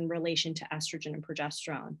changes in relation to estrogen and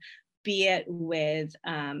progesterone, be it with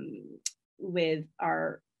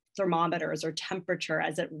our thermometers or temperature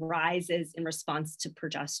as it rises in response to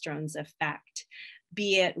progesterone's effect,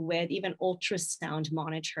 be it with even ultrasound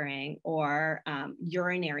monitoring or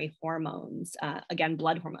urinary hormones, again,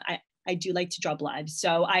 blood hormone. I do like to draw blood.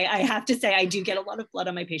 So I have to say I do get a lot of blood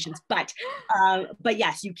on my patients, but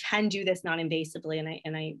yes, you can do this non-invasively,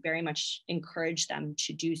 and I very much encourage them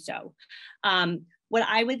to do so. What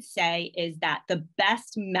I would say is that the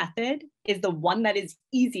best method is the one that is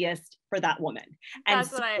easiest for that woman. And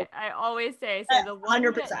that's what I always say. So the one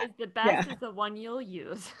 100%. that is the best is the one you'll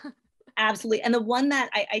use. Absolutely. And the one that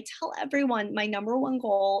I tell everyone, my number one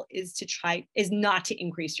goal is not to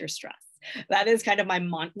increase your stress. That is kind of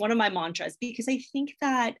one of my mantras, because I think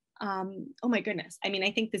that, oh my goodness. I mean,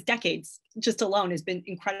 I think this decades just alone has been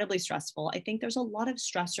incredibly stressful. I think there's a lot of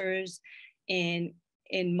stressors in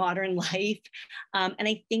modern life. And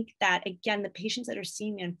I think that, again, the patients that are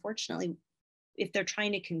seeing me, unfortunately, if they're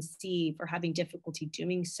trying to conceive or having difficulty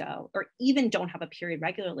doing so, or even don't have a period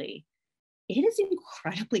regularly, it is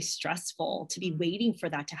incredibly stressful to be waiting for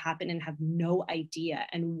that to happen and have no idea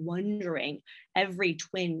and wondering every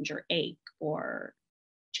twinge or ache or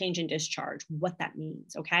change in discharge, what that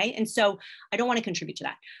means. Okay. And so I don't want to contribute to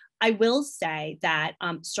that. I will say that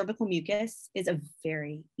cervical mucus is a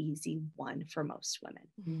very easy one for most women.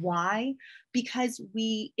 Why? Because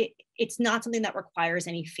it's not something that requires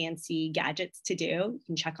any fancy gadgets to do. You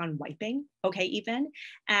can check on wiping, okay, even.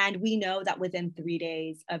 And we know that within 3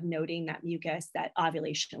 days of noting that mucus, that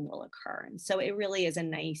ovulation will occur. And so it really is a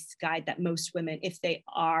nice guide that most women, if they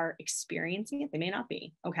are experiencing it, they may not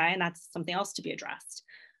be, okay? And that's something else to be addressed.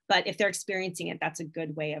 But if they're experiencing it, that's a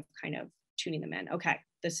good way of kind of tuning them in. Okay,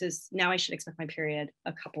 now I should expect my period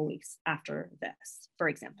a couple weeks after this, for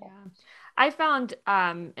example. Yeah. I found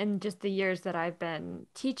in just the years that I've been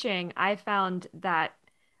teaching, I found that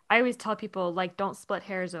I always tell people, like, don't split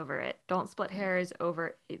hairs over it. Don't split hairs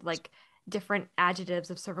over like different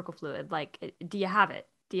adjectives of cervical fluid. Like, do you have it?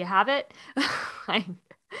 Do you have it?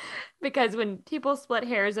 Because when people split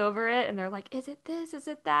hairs over it and they're like, is it this? Is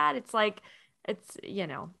it that? It's like, it's,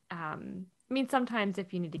 I mean, sometimes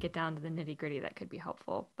if you need to get down to the nitty gritty, that could be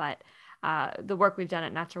helpful. But the work we've done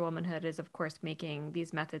at Natural Womanhood is, of course, making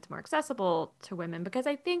these methods more accessible to women, because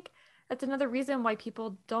I think that's another reason why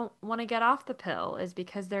people don't want to get off the pill, is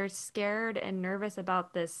because they're scared and nervous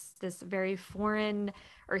about this very foreign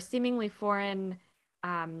or seemingly foreign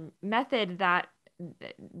method that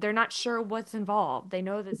they're not sure what's involved. They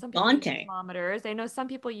know that some people use Daunting. thermometers. They know some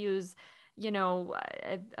people use,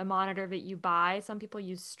 a monitor that you buy. Some people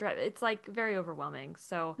use strep. It's like very overwhelming.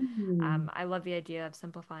 So I love the idea of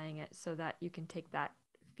simplifying it so that you can take that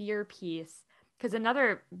fear piece. Because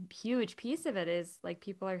another huge piece of it is like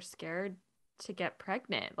people are scared to get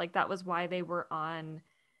pregnant. Like that was why they were on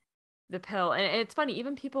the pill. And it's funny,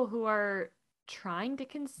 even people who are trying to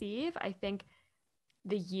conceive, I think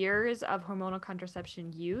the years of hormonal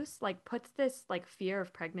contraception use like puts this like fear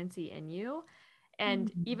of pregnancy in you.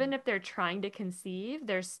 And even if they're trying to conceive,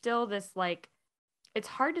 there's still this like, it's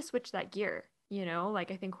hard to switch that gear, like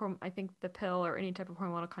I think the pill or any type of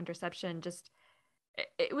hormonal contraception just,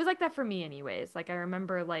 it was like that for me anyways. Like I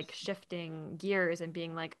remember like shifting gears and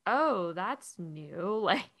being like, oh, that's new.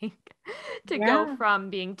 Like to go Yeah. from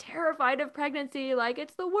being terrified of pregnancy, like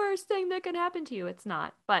it's the worst thing that can happen to you. It's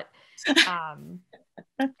not. But I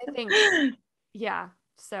think, yeah.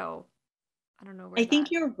 So I don't know where I think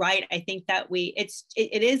that. you're right. I think that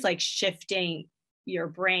it is like shifting your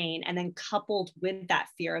brain, and then coupled with that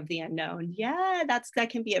fear of the unknown. Yeah, that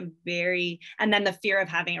can be and then the fear of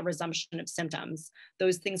having a resumption of symptoms.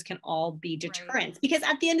 Those things can all be deterrents, because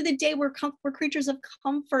at the end of the day, we're creatures of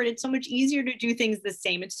comfort. It's so much easier to do things the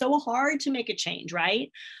same. It's so hard to make a change,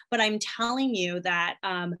 right? But I'm telling you that,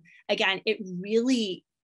 again, it really,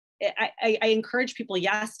 I encourage people,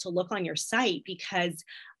 yes, to look on your site, because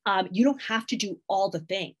you don't have to do all the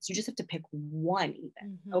things. You just have to pick one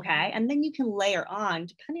even. Okay. And then you can layer on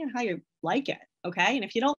depending on how you like it. Okay. And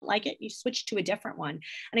if you don't like it, you switch to a different one.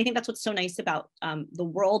 And I think that's what's so nice about the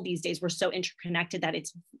world these days. We're so interconnected that it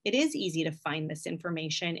is easy to find this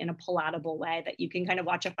information in a palatable way that you can kind of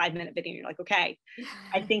watch a 5-minute video and you're like, okay,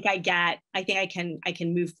 I think I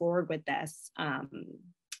can move forward with this.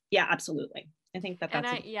 Yeah, absolutely. I think that's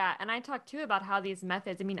and I talked too about how these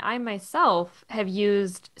methods, I mean, I myself have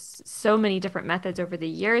used so many different methods over the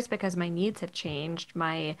years because my needs have changed.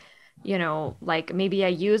 Like maybe I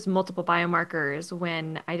used multiple biomarkers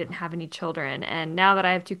when I didn't have any children. And now that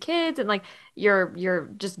I have 2 kids, and like your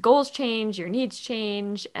just goals change, your needs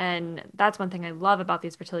change. And that's one thing I love about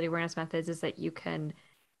these fertility awareness methods, is that you can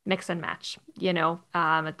mix and match,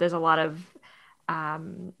 there's a lot of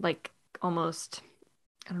like almost,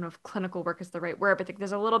 I don't know if clinical work is the right word, but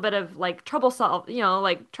there's a little bit of like trouble solving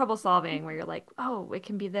where you're like, oh, it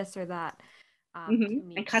can be this or that.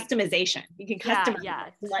 And customization. You can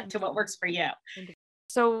customize to what works for you.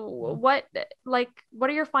 So what are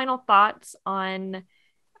your final thoughts on,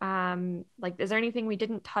 like, is there anything we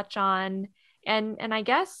didn't touch on? And I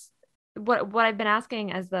guess what I've been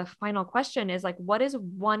asking as the final question is like, what is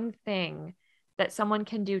one thing that someone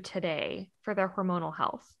can do today for their hormonal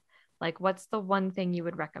health? Like, what's the one thing you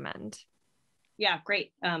would recommend? Yeah,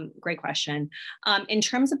 great question. In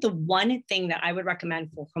terms of the one thing that I would recommend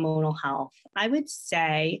for hormonal health, I would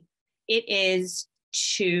say it is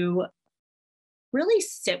to really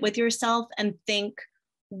sit with yourself and think,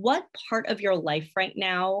 what part of your life right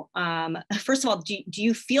now, first of all, do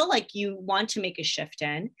you feel like you want to make a shift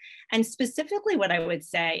in? And specifically, what I would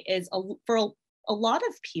say is for a lot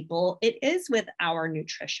of people, it is with our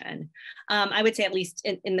nutrition. I would say, at least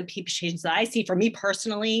in the patients that I see, for me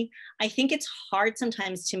personally, I think it's hard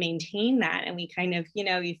sometimes to maintain that. And we kind of,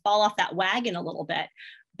 you fall off that wagon a little bit.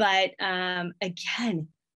 But again,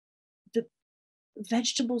 the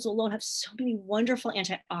vegetables alone have so many wonderful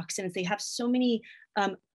antioxidants. They have so many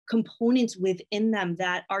components within them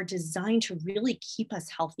that are designed to really keep us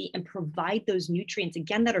healthy and provide those nutrients,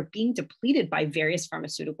 again, that are being depleted by various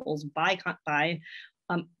pharmaceuticals, by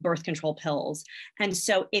birth control pills. And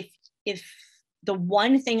so if the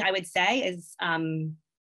one thing I would say is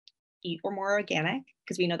eat more organic,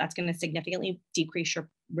 because we know that's going to significantly decrease your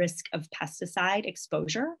risk of pesticide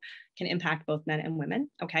exposure, can impact both men and women.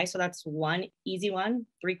 Okay, so that's one easy one,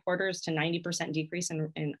 3/4 to 90% decrease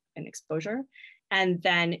in exposure. And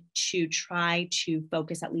then to try to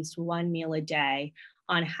focus at least one meal a day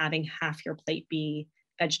on having half your plate be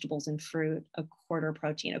vegetables and fruit, a quarter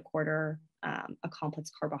protein, a quarter a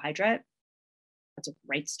complex carbohydrate. That's a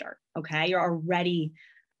great start. Okay, you're already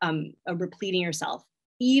repleting yourself.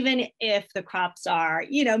 Even if the crops are,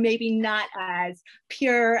 maybe not as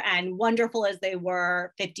pure and wonderful as they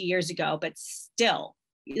were 50 years ago, but still,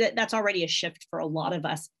 that's already a shift for a lot of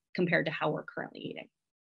us compared to how we're currently eating.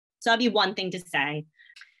 So that'd be one thing to say.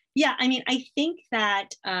 Yeah, I mean, I think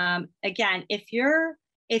that again, if you're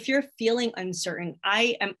feeling uncertain,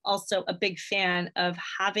 I am also a big fan of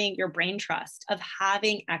having your brain trust, of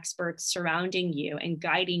having experts surrounding you and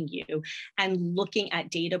guiding you and looking at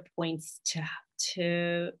data points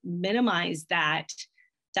to minimize that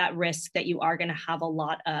risk that you are going to have a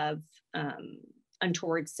lot of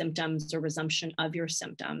untoward symptoms or resumption of your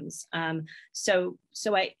symptoms. So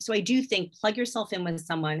I do think plug yourself in with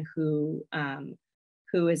someone who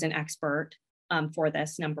is an expert for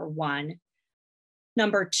this, number one.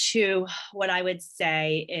 Number two, what I would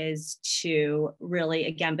say is to really,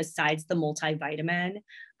 again, besides the multivitamin,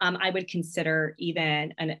 I would consider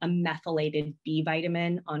even a methylated B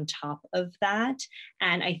vitamin on top of that.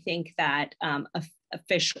 And I think that a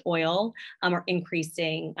fish oil or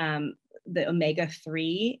increasing the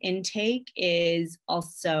omega-3 intake is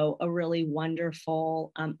also a really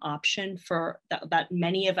wonderful option for that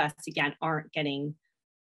many of us, again, aren't getting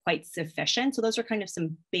quite sufficient. So those are kind of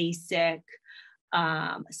some basic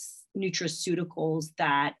nutraceuticals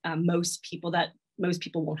that most people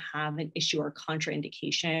won't have an issue or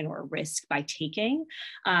contraindication or risk by taking,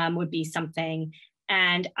 would be something.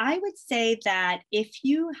 And I would say that if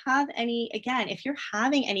you have if you're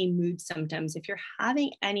having any mood symptoms, if you're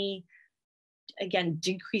having any, again,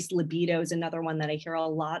 decreased libido is another one that I hear a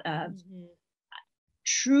lot of. Mm-hmm.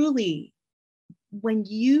 Truly, when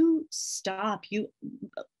you stop,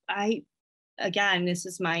 again, this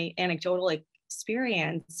is my anecdotal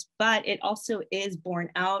experience, but it also is borne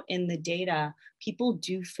out in the data. People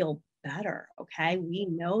do feel better. Okay. We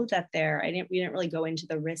know that we didn't really go into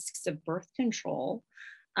the risks of birth control.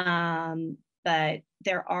 But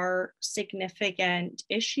there are significant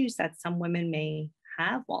issues that some women may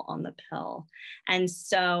have while on the pill. And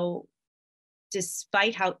so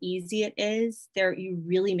despite how easy it is, you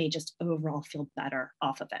really may just overall feel better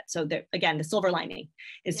off of it. So again, the silver lining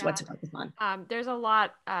is what to focus on. There's a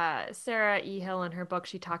lot, Sarah E. Hill in her book,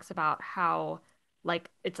 she talks about how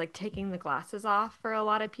it's like taking the glasses off for a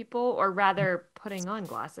lot of people, or rather putting on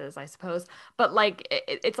glasses, I suppose. But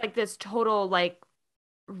it's like this total,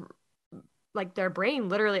 their brain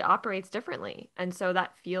literally operates differently. And so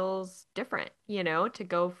that feels different, to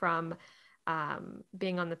go from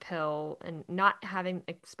being on the pill and not having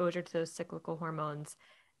exposure to those cyclical hormones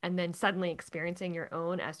and then suddenly experiencing your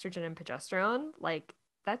own estrogen and progesterone,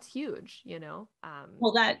 that's huge,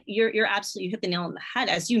 Well, that you're absolutely, you hit the nail on the head,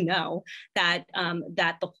 as you know, that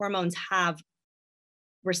the hormones have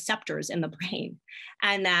receptors in the brain,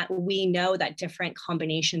 and that we know that different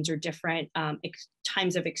combinations or different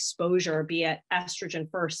times of exposure, be it estrogen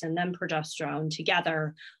first and then progesterone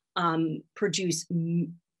together, produce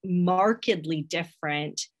markedly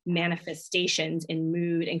different manifestations in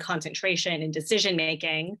mood and concentration and decision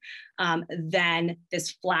making than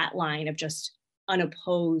this flat line of just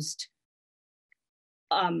unopposed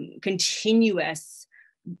continuous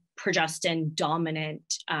progestin dominant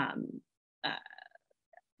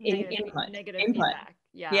negative feedback.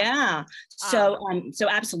 Yeah. So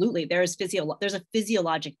absolutely, there's a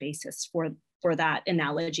physiologic basis for that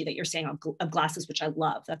analogy that you're saying of glasses, which I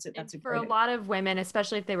love. That's for a lot of women,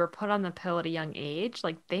 especially if they were put on the pill at a young age,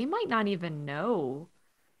 they might not even know,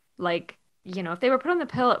 if they were put on the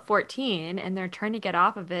pill at 14 and they're trying to get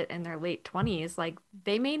off of it in their late 20s,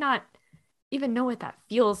 they may not even know what that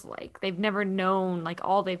feels like. They've never known,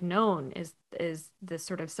 all they've known is this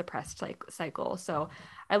sort of suppressed cycle. So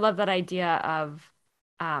I love that idea of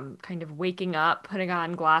kind of waking up, putting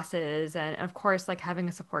on glasses, and of course, having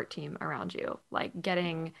a support team around you,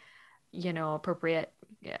 getting, appropriate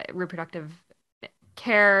reproductive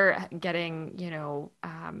care, getting,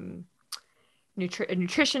 a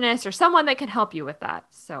nutritionist or someone that can help you with that.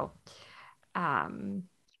 So,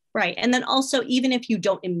 right. And then also, even if you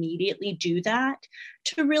don't immediately do that,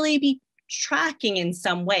 to really be tracking in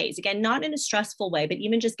some ways, again, not in a stressful way, but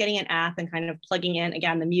even just getting an app and kind of plugging in,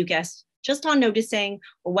 again, the mucus, just on noticing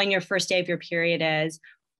or when your first day of your period is,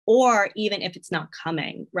 or even if it's not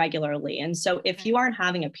coming regularly. And so if you aren't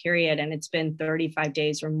having a period and it's been 35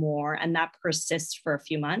 days or more, and that persists for a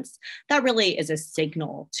few months, that really is a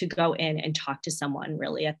signal to go in and talk to someone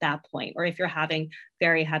really at that point. Or if you're having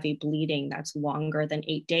very heavy bleeding that's longer than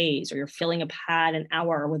 8 days, or you're filling a pad an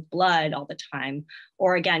hour with blood all the time,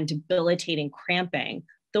 or again, debilitating cramping,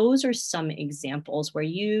 those are some examples where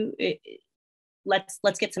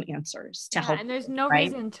let's get some answers to help. And there's no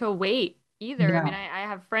reason to wait either. No. I mean, I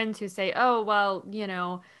have friends who say, oh, well,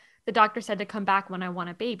 the doctor said to come back when I want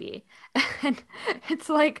a baby. And it's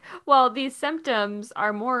well, these symptoms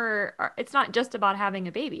are it's not just about having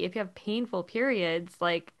a baby. If you have painful periods,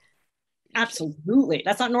 Absolutely.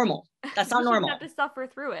 That's not normal. That's not normal. You shouldn't have to suffer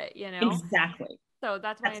through it, you know? Exactly. So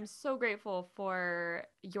that's why I'm so grateful for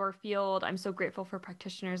your field. I'm so grateful for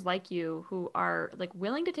practitioners like you who are like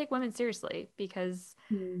willing to take women seriously, because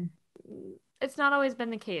it's not always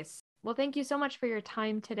been the case. Well, thank you so much for your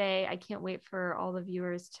time today. I can't wait for all the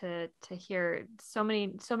viewers to hear so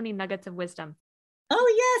many nuggets of wisdom.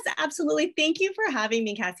 Oh, yes, absolutely. Thank you for having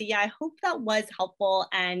me, Cassie. Yeah, I hope that was helpful.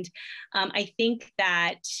 And I think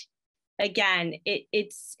that, again,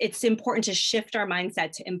 it's important to shift our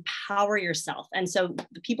mindset to empower yourself. And so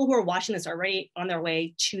the people who are watching this are already on their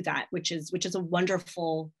way to that, which is a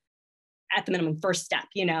wonderful, at the minimum, first step,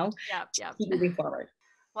 you know, Yep. keep moving forward.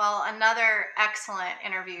 Well, another excellent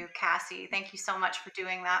interview, Cassie. Thank you so much for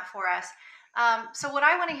doing that for us. So what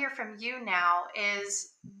I want to hear from you now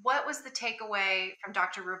is, what was the takeaway from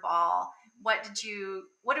Dr. Rubal? What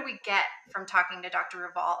did we get from talking to Dr.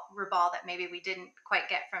 Rubal that maybe we didn't quite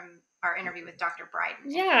get from our interview with Dr. Briden?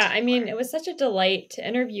 Yeah, I mean, it was such a delight to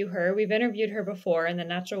interview her. We've interviewed her before in the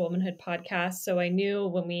Natural Womanhood podcast, so I knew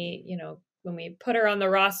when we put her on the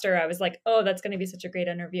roster, I was like, oh, that's going to be such a great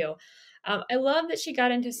interview. I love that she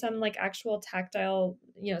got into some like actual tactile,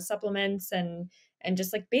 supplements and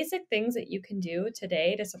just like basic things that you can do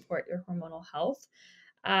today to support your hormonal health.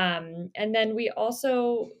 And then we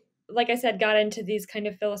also, like I said, got into these kind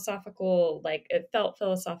of philosophical, like it felt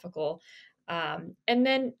philosophical. And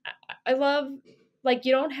then I love, like,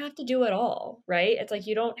 you don't have to do it all, right? It's like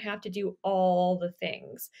you don't have to do all the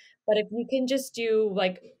things. But if you can just do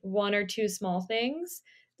like one or two small things,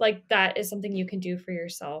 like that is something you can do for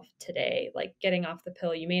yourself today, like getting off the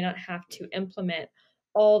pill. You may not have to implement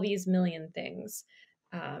all these million things.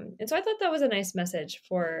 And so I thought that was a nice message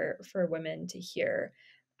for women to hear.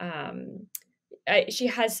 Um, she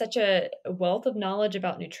has such a wealth of knowledge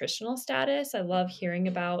about nutritional status. I love hearing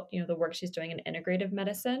about, the work she's doing in integrative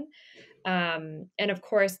medicine. And of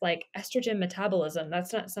course, like estrogen metabolism,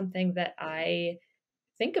 that's not something that I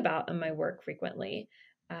think about in my work frequently.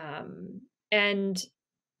 And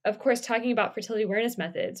of course, talking about fertility awareness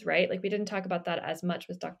methods, right? Like we didn't talk about that as much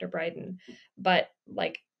with Dr. Briden, but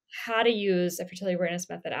like how to use a fertility awareness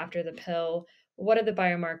method after the pill. What are the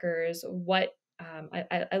biomarkers?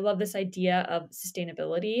 I love this idea of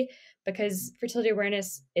sustainability, because fertility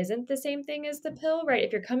awareness isn't the same thing as the pill, right?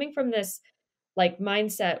 If you're coming from this like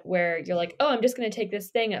mindset where you're like, oh, I'm just going to take this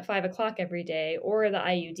thing at 5 o'clock every day, or the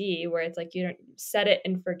IUD where it's like you don't set it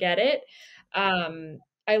and forget it.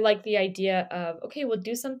 I like the idea of, okay, well,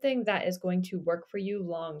 do something that is going to work for you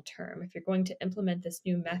long term. If you're going to implement this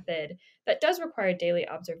new method that does require daily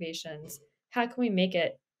observations, how can we make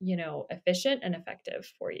it, efficient and effective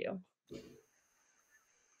for you?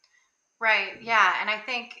 Right. Yeah. And I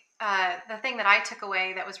think the thing that I took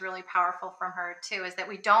away that was really powerful from her too is that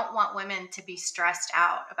we don't want women to be stressed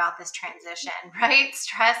out about this transition, right?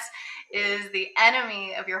 Stress is the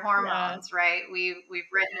enemy of your hormones, right? We've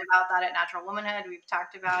written about that at Natural Womanhood. We've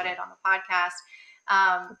talked about it on the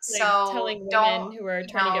podcast. So telling don't, women who are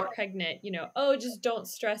trying to get pregnant, oh, just don't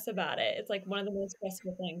stress about it. It's like one of the most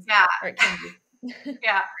stressful things. Yeah. Or it can be.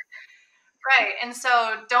 Yeah. Right. And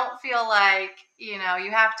so don't feel like, you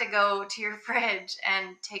have to go to your fridge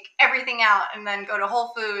and take everything out and then go to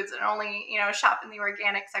Whole Foods and only, shop in the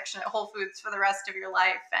organic section at Whole Foods for the rest of your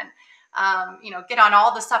life. And, get on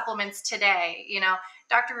all the supplements today.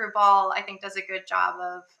 Dr. Rubal, I think, does a good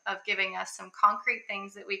job of giving us some concrete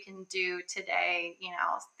things that we can do today.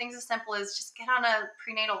 Things as simple as just get on a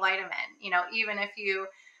prenatal vitamin. Even if you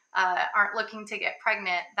aren't looking to get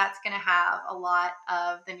pregnant, that's going to have a lot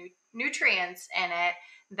of the nutrients in it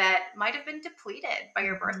that might have been depleted by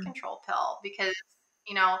your birth control pill, because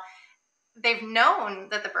they've known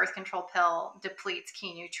that the birth control pill depletes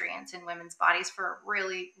key nutrients in women's bodies for a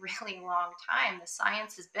really, really long time. The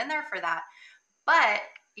science has been there for that. But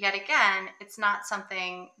yet again, it's not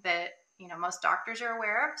something that most doctors are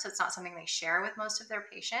aware of. So it's not something they share with most of their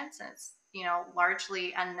patients. And it's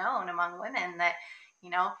largely unknown among women that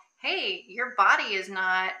hey, your body is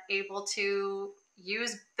not able to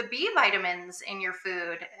use the B vitamins in your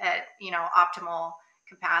food at optimal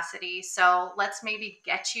capacity. So let's maybe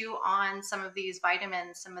get you on some of these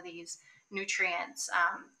vitamins, some of these nutrients,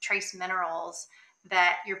 trace minerals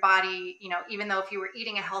that your body, even though if you were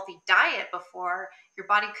eating a healthy diet before, your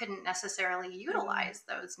body couldn't necessarily utilize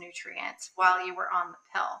those nutrients while you were on the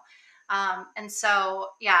pill. And so,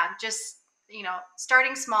 yeah, just,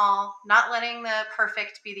 starting small, not letting the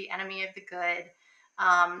perfect be the enemy of the good,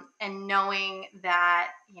 and knowing that,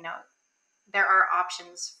 there are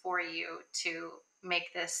options for you to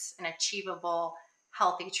make this an achievable,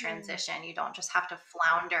 healthy transition. You don't just have to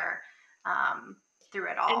flounder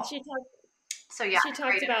through it all. And So yeah, she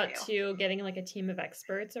talked great about interview. too getting like a team of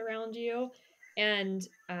experts around you. And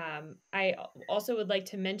I also would like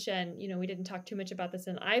to mention, you know, we didn't talk too much about this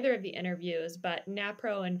in either of the interviews, but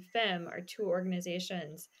NAPRO and FEM are two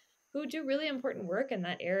organizations who do really important work in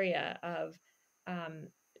that area of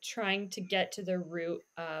trying to get to the root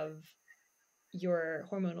of your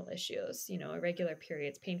hormonal issues, you know, irregular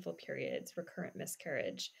periods, painful periods, recurrent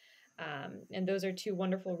miscarriage. And those are two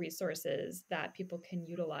wonderful resources that people can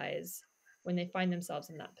utilize when they find themselves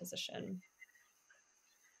in that position.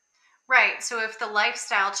 Right. So if the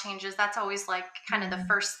lifestyle changes, that's always like kind of the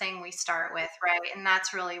first thing we start with, right? And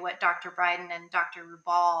that's really what Dr. Briden and Dr.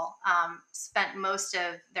 Rubal spent most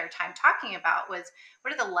of their time talking about was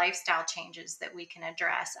what are the lifestyle changes that we can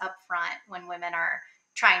address up front when women are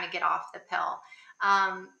trying to get off the pill.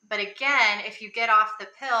 But again, if you get off the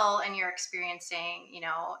pill and you're experiencing, you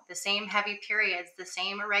know, the same heavy periods, the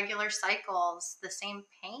same irregular cycles, the same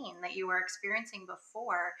pain that you were experiencing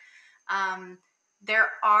before, there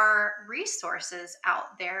are resources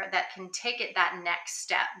out there that can take it that next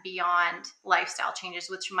step beyond lifestyle changes,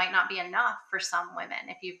 which might not be enough for some women.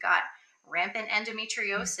 If you've got rampant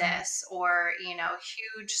endometriosis or, you know,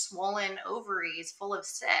 huge swollen ovaries full of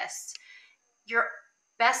cysts, your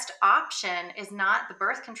best option is not the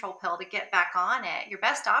birth control pill to get back on it. Your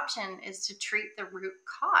best option is to treat the root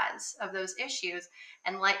cause of those issues.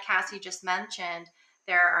 And like Cassie just mentioned,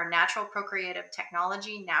 there are natural procreative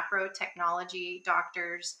technology, NAPRO technology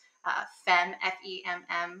doctors, FEM,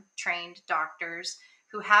 FEMM trained doctors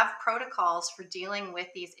who have protocols for dealing with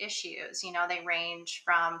these issues. You know, they range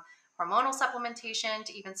from hormonal supplementation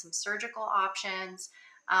to even some surgical options.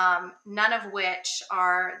 None of which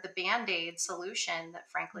are the Band-Aid solution that,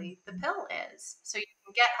 frankly, the pill is. So you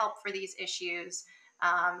can get help for these issues,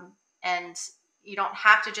 and you don't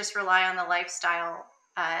have to just rely on the lifestyle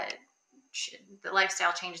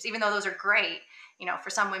changes, even though those are great. You know, for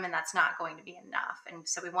some women, that's not going to be enough. And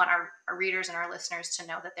so we want our readers and our listeners to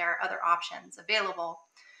know that there are other options available.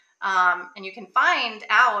 And you can find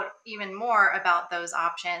out even more about those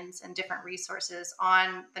options and different resources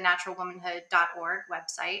on the naturalwomanhood.org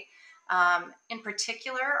website. In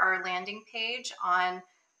particular, our landing page on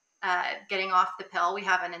getting off the pill. We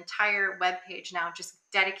have an entire web page now just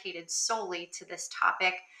dedicated solely to this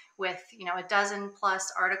topic with, you know, a dozen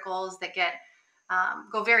plus articles that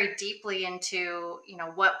go very deeply into, you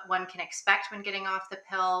know, what one can expect when getting off the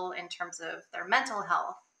pill in terms of their mental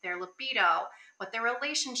health, their libido, what their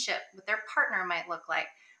relationship with their partner might look like,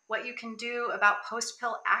 what you can do about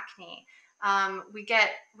post-pill acne. We get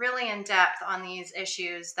really in depth on these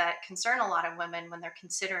issues that concern a lot of women when they're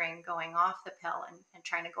considering going off the pill and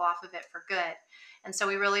trying to go off of it for good. And so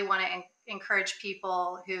we really want to encourage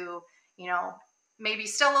people who, you know, maybe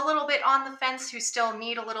still a little bit on the fence, who still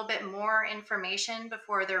need a little bit more information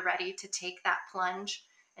before they're ready to take that plunge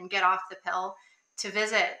and get off the pill, to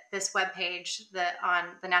visit this webpage on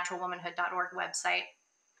the naturalwomanhood.org website.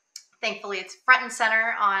 Thankfully, it's front and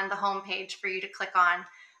center on the homepage for you to click on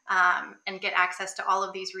and get access to all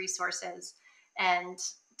of these resources, and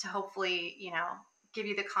to hopefully, you know, give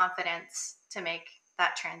you the confidence to make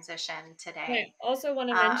that transition today. I also want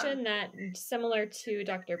to mention that, similar to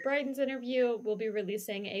Dr. Briden's interview, we'll be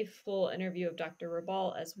releasing a full interview of Dr.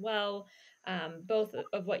 Rubal as well. Both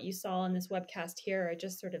of what you saw in this webcast here are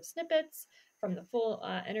just sort of snippets from the full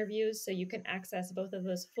interviews, so you can access both of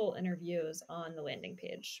those full interviews on the landing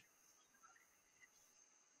page.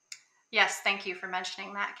 Yes, thank you for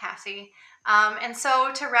mentioning that, Cassie. And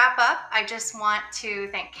so to wrap up, I just want to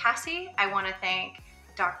thank Cassie. I want to thank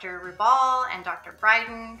Dr. Rubal and Dr.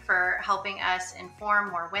 Briden for helping us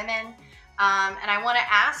inform more women. And I want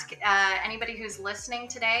to ask anybody who's listening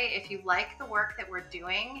today, if you like the work that we're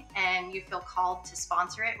doing and you feel called to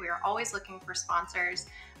sponsor it. We are always looking for sponsors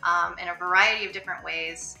in a variety of different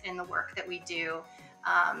ways in the work that we do.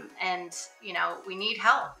 And, you know, we need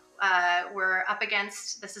help. We're up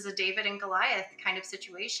against, this is a David and Goliath kind of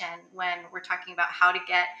situation when we're talking about how to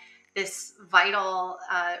get this vital,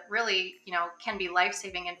 really, you know, can be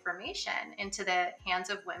life-saving information into the hands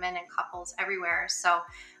of women and couples everywhere. So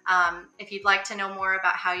if you'd like to know more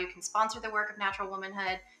about how you can sponsor the work of Natural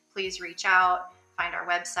Womanhood, please reach out, find our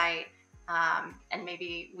website, and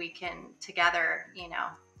maybe we can together, you know,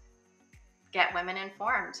 get women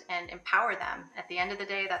informed and empower them. At the end of the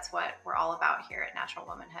day, that's what we're all about here at Natural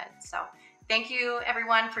Womanhood. So thank you,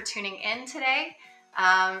 everyone, for tuning in today.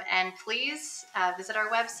 And please visit our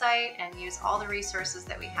website and use all the resources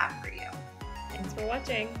that we have for you. Thanks for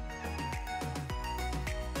watching.